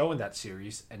ran the show in that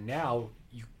series, and now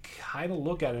you kind of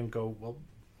look at it and go, well,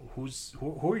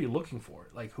 who are you looking for?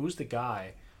 Who's the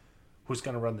guy who's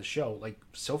going to run the show?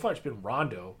 So far it's been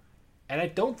Rondo, and I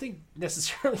don't think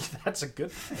necessarily that's a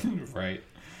good thing. Right.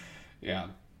 Yeah.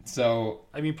 So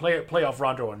playoff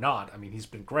Rondo or not, he's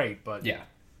been great, but yeah,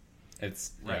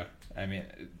 it's right. Yeah.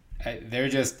 They're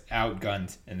just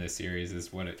outgunned in this series,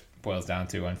 is what it boils down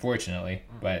to, unfortunately.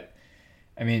 But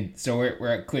I mean, so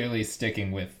we're clearly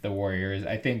sticking with the Warriors.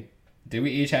 I think, did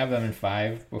we each have them in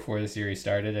 5 before the series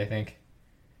started, I think?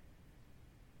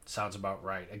 Sounds about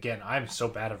right. Again, I'm so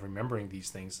bad at remembering these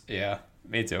things. Yeah,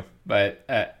 me too. But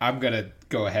I'm going to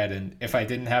go ahead, and if I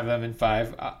didn't have them in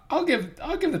 5, I'll give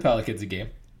the Pelicans a game.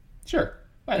 Sure.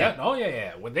 Why not?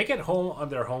 Yeah. When they get home on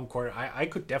their home court, I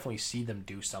could definitely see them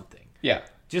do something. Yeah.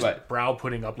 Just Brow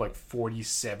putting up like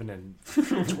 47 and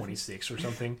 26 or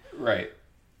something. Right.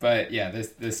 But yeah,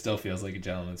 this still feels like a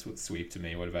gentleman's sweep to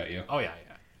me. What about you? Oh,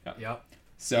 yeah.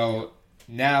 So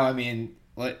now, I mean,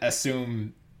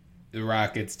 assume the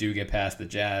Rockets do get past the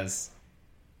Jazz.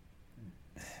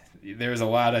 There was a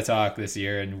lot of talk this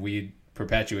year, and we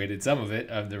perpetuated some of it,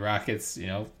 of the Rockets. You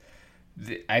know,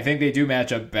 I think they do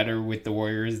match up better with the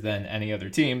Warriors than any other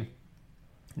team.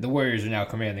 The Warriors are now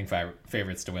commanding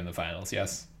favorites to win the finals,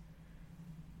 yes?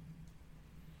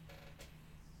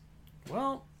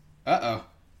 Well... Uh-oh.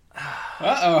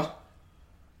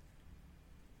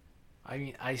 I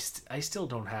mean, I still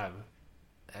don't have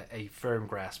a firm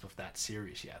grasp of that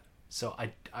series yet. So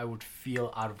I would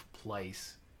feel out of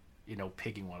place,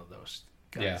 picking one of those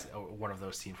guys or one of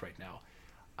those teams right now.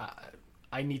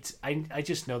 I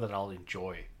just know that I'll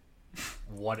enjoy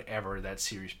whatever that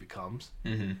series becomes.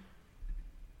 Mm-hmm.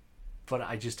 But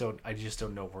I just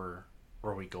don't know where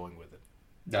we're going with it.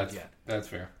 That's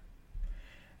fair.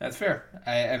 That's fair.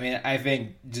 I mean, I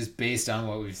think just based on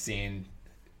what we've seen,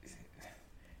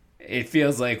 it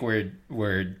feels like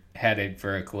we're headed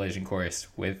for a collision course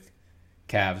with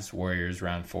Cavs Warriors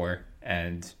round 4,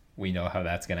 and we know how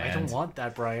that's going to end. I don't want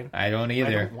that, Brian. I don't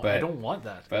either. I don't want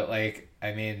that. But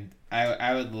I mean,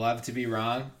 I would love to be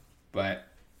wrong, but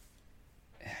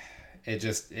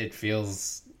it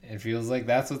feels like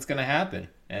that's what's going to happen,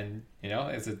 and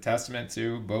it's a testament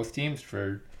to both teams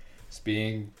for just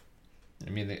being. I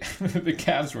mean, the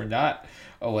Cavs were not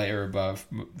a layer above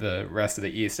the rest of the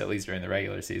East, at least during the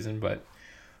regular season, but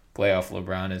playoff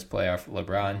LeBron is playoff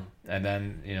LeBron. And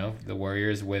then, the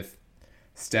Warriors with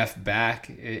Steph back.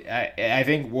 I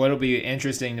think what'll be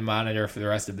interesting to monitor for the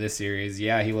rest of this series,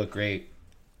 he looked great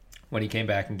when he came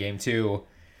back in Game 2,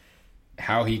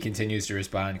 how he continues to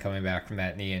respond coming back from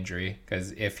that knee injury.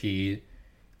 Because if he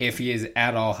is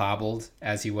at all hobbled,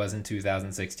 as he was in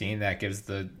 2016, that gives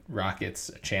the Rockets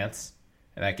a chance.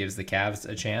 And that gives the Cavs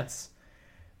a chance.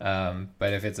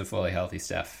 But if it's a fully healthy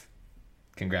Steph,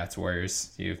 congrats,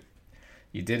 Warriors. You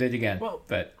did it again. Well,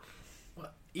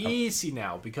 easy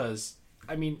now, because,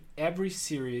 I mean, every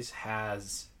series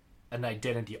has an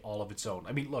identity all of its own.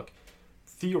 I mean, look,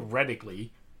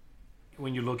 theoretically,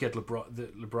 when you look at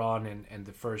LeBron and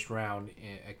the first round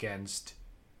against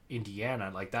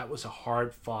Indiana, that was a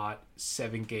hard-fought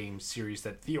 7-game series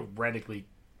that theoretically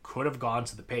could have gone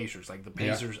to the Pacers. The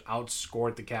Pacers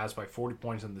outscored the Cavs by 40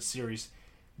 points in the series.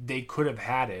 They could have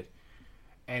had it.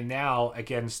 And now,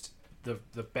 against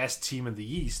the best team in the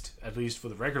East, at least for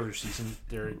the regular season,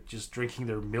 they're just drinking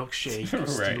their milkshake, Right.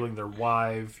 stealing their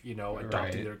wife,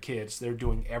 adopting their kids. They're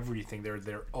doing everything.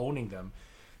 They're owning them.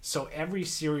 So every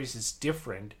series is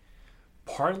different,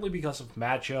 partly because of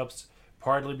matchups,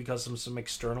 partly because of some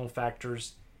external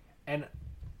factors. And,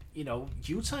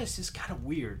 Utah is just kind of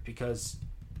weird because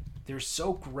they're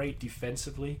so great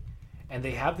defensively, and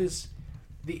they have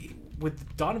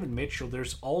with Donovan Mitchell,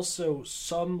 there's also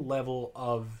some level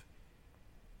of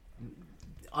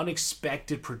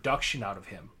unexpected production out of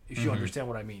him, if you understand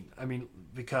what I mean. I mean,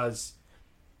 because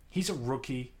he's a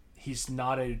rookie, he's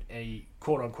not a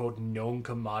quote-unquote known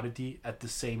commodity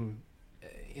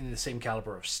in the same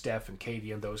caliber of Steph and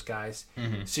KD and those guys.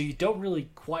 Mm-hmm. So you don't really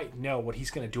quite know what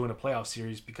he's going to do in a playoff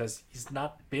series because he's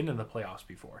not been in the playoffs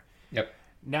before. Yep.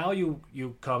 Now you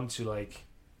come to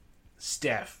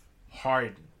Steph,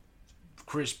 Harden,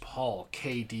 Chris Paul,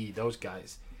 KD, those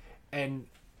guys, and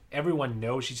everyone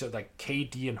knows each other.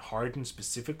 KD and Harden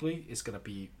specifically is going to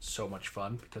be so much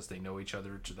fun because they know each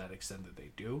other to that extent that they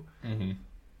do. Mm-hmm.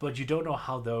 But you don't know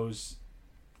how those,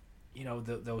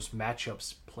 those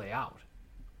matchups play out.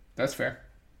 That's fair.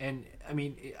 And I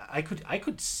mean, I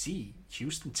could see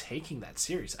Houston taking that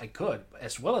series. I could,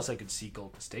 as well as I could see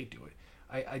Golden State do it.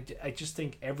 I just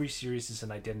think every series is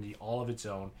an identity all of its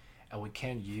own, and we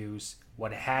can't use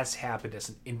what has happened as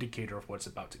an indicator of what's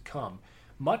about to come.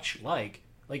 Much like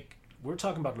we're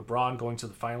talking about LeBron going to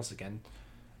the finals again.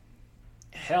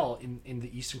 Hell, in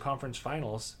the Eastern Conference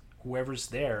Finals, whoever's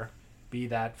there, be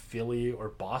that Philly or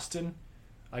Boston.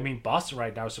 I mean, Boston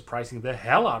right now is surprising the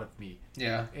hell out of me.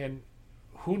 Yeah. And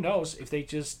who knows if they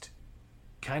just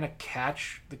kind of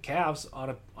catch the Cavs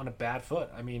on a bad foot.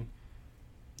 I mean,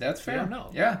 that's fair. I don't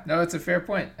know. Yeah, no, it's a fair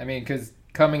point. I mean, because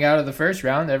coming out of the first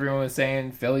round, everyone was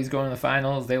saying Philly's going to the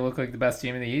finals. They look like the best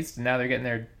team in the East, and now they're getting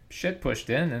their shit pushed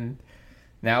in. And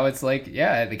now it's like,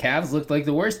 yeah, the Cavs looked like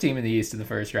the worst team in the East in the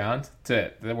first round,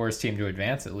 to the worst team to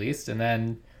advance at least. And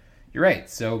then you're right.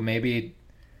 So maybe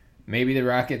the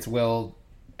Rockets will.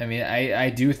 I mean,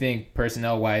 I do think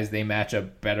personnel-wise they match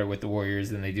up better with the Warriors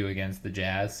than they do against the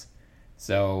Jazz.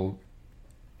 So,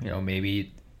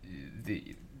 maybe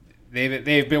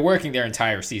they've been working their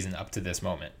entire season up to this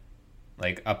moment,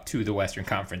 like up to the Western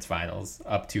Conference Finals,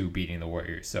 up to beating the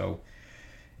Warriors. So,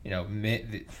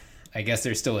 I guess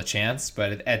there's still a chance,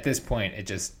 but at this point,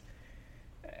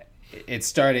 it's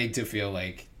starting to feel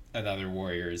like another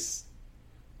Warriors.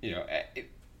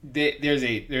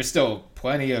 There's still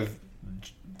plenty of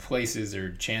places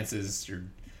or chances or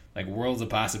like worlds of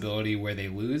possibility where they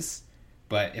lose,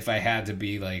 but if I had to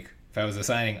be like, if I was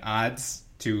assigning odds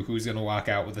to who's going to walk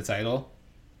out with the title,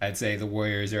 I'd say the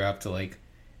Warriors are up to like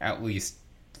at least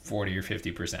 40 or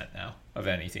 50% now of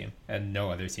any team, and no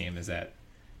other team is at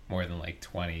more than like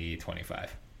 20,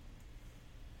 25.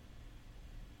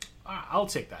 I'll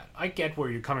take that. I get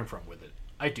where you're coming from with it.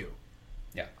 I do.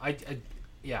 Yeah.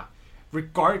 Yeah.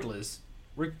 Regardless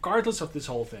of this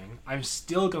whole thing, I'm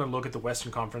still going to look at the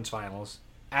Western Conference Finals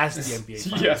as the NBA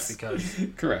Finals. Yes. Because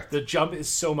correct. The jump is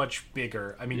so much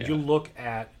bigger. I mean, Yeah. you look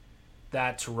at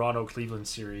that Toronto-Cleveland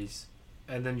series,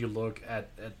 and then you look at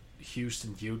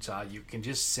Houston-Utah, you can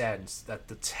just sense that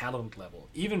the talent level,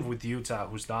 even with Utah,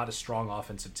 who's not a strong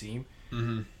offensive team,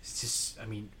 it's just, I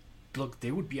mean, look,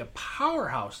 they would be a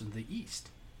powerhouse in the East.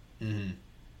 Mm-hmm.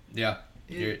 Yeah.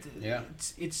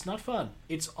 It's not fun.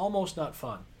 It's almost not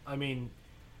fun. I mean,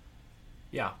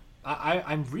 yeah.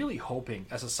 I'm really hoping,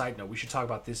 as a side note, we should talk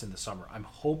about this in the summer. I'm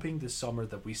hoping this summer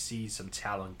that we see some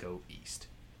talent go east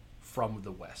from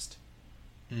the West.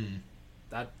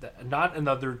 That not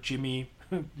another Jimmy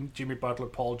Butler,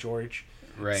 Paul George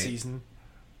season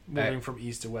moving from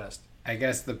east to west. I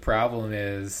guess the problem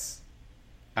is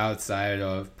outside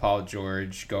of Paul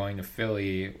George going to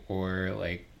Philly or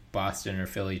like Boston or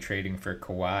Philly trading for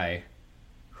Kawhi,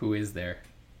 who is there?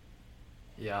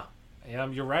 Yeah,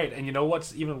 you're right. And you know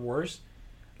what's even worse?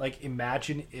 Like,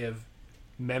 imagine if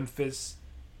Memphis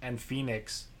and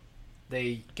Phoenix,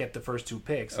 they get the first two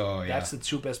picks. Oh, yeah. That's the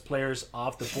two best players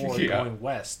off the board going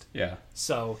west. Yeah.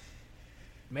 So,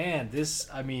 man,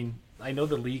 I mean, I know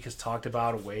the league has talked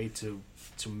about a way to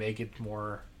make it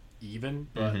more even,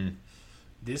 but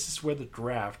this is where the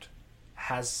draft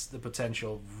has the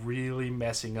potential of really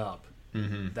messing up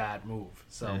that move.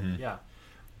 So, yeah,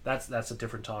 that's a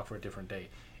different talk for a different day.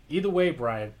 Either way,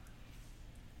 Brian,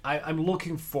 I'm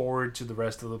looking forward to the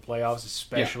rest of the playoffs,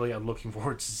 especially I'm looking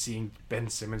forward to seeing Ben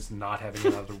Simmons not having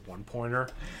another one-pointer.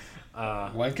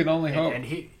 One can only hope. And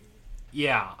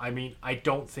I mean, I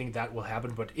don't think that will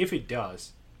happen, but if it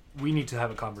does, we need to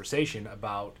have a conversation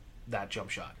about that jump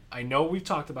shot. I know we've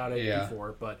talked about it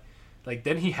before, but like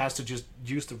then he has to just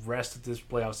use the rest of this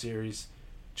playoff series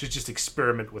to just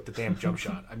experiment with the damn jump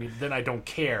shot. I mean, then I don't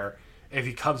care if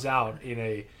he comes out in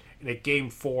a game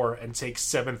 4 and takes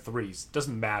 7 threes.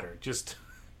 Doesn't matter. Just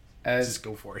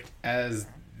go for it. As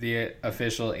the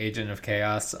official agent of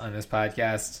chaos on this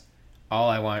podcast, all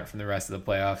I want from the rest of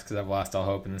the playoffs, because I've lost all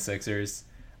hope in the Sixers,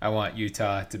 I want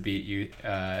Utah to beat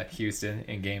Houston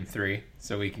in Game 3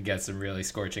 so we can get some really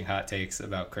scorching hot takes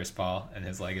about Chris Paul and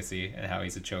his legacy and how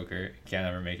he's a choker, can't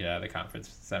ever make it out of the conference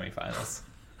semifinals.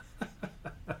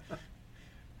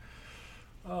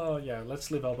 Oh, yeah,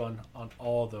 let's live up on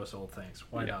all those old things.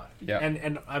 Why not? Yeah.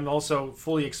 And I'm also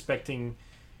fully expecting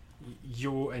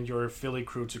you and your Philly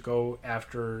crew to go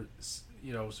after,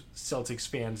 Celtics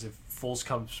fans if Fultz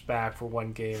comes back for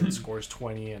one game and scores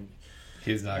 20 and...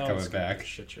 He's not coming back.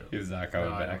 Shit show. He's not coming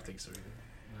back. I don't think so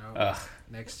either.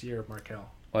 Next year, Markel.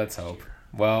 Let's hope.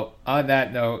 Well, on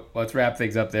that note, let's wrap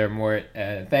things up there, Mort.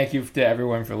 Thank you to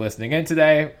everyone for listening in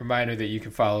today. Reminder that you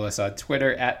can follow us on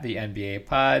Twitter at the NBA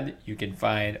Pod. You can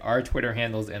find our Twitter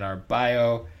handles in our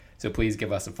bio, so please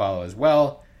give us a follow as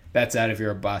well. That's out if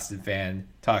you're a Boston fan.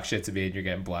 Talk shit to me and you're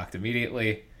getting blocked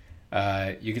immediately.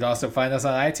 You can also find us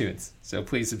on iTunes, so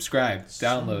please subscribe,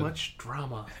 download. So much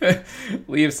drama.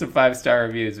 Leave some 5-star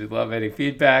reviews. We'd love any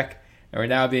feedback. And we're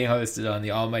now being hosted on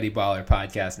the Almighty Baller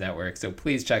Podcast Network, so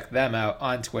please check them out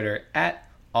on Twitter at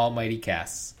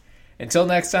AlmightyCasts. Until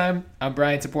next time, I'm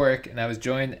Brian Toporek, and I was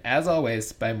joined, as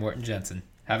always, by Morten Jensen.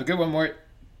 Have a good one, Mort.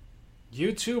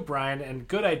 You too, Brian, and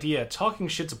good idea, talking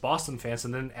shit to Boston fans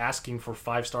and then asking for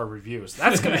 5-star reviews.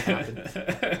 That's going to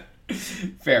happen.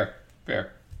 Fair.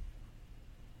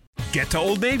 Get to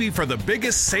Old Navy for the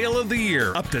biggest sale of the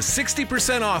year. Up to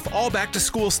 60% off all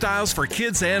back-to-school styles for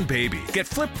kids and baby. Get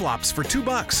flip-flops for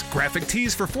 $2, graphic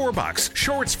tees for $4,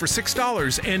 shorts for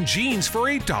 $6, and jeans for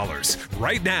 $8.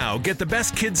 Right now, get the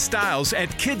best kids' styles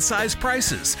at kid-size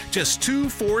prices. Just $2,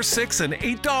 $4, $6, and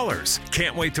 $8.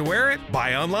 Can't wait to wear it?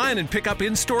 Buy online and pick up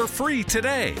in-store free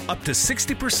today. Up to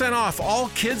 60% off all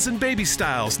kids and baby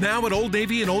styles now at Old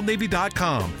Navy and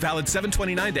OldNavy.com. Valid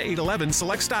 7/29 to 8/11.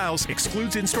 Select styles.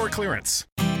 Excludes in-store clearance.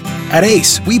 At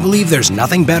ACE, we believe there's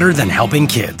nothing better than helping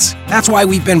kids. That's why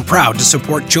we've been proud to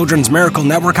support Children's Miracle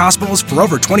Network hospitals for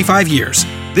over 25 years.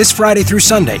 This Friday through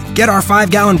Sunday, get our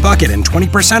 5-gallon bucket and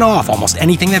 20% off almost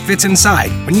anything that fits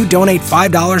inside when you donate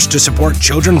 $5 to support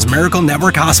Children's Miracle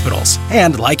Network hospitals.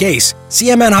 And like ACE,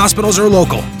 CMN hospitals are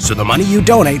local, so the money you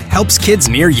donate helps kids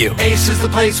near you. ACE is the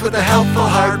place with the helpful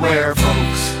hardware,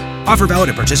 folks. Offer valid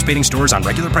at participating stores on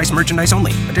regular price merchandise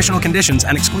only. Additional conditions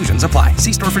and exclusions apply.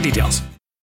 See store for details.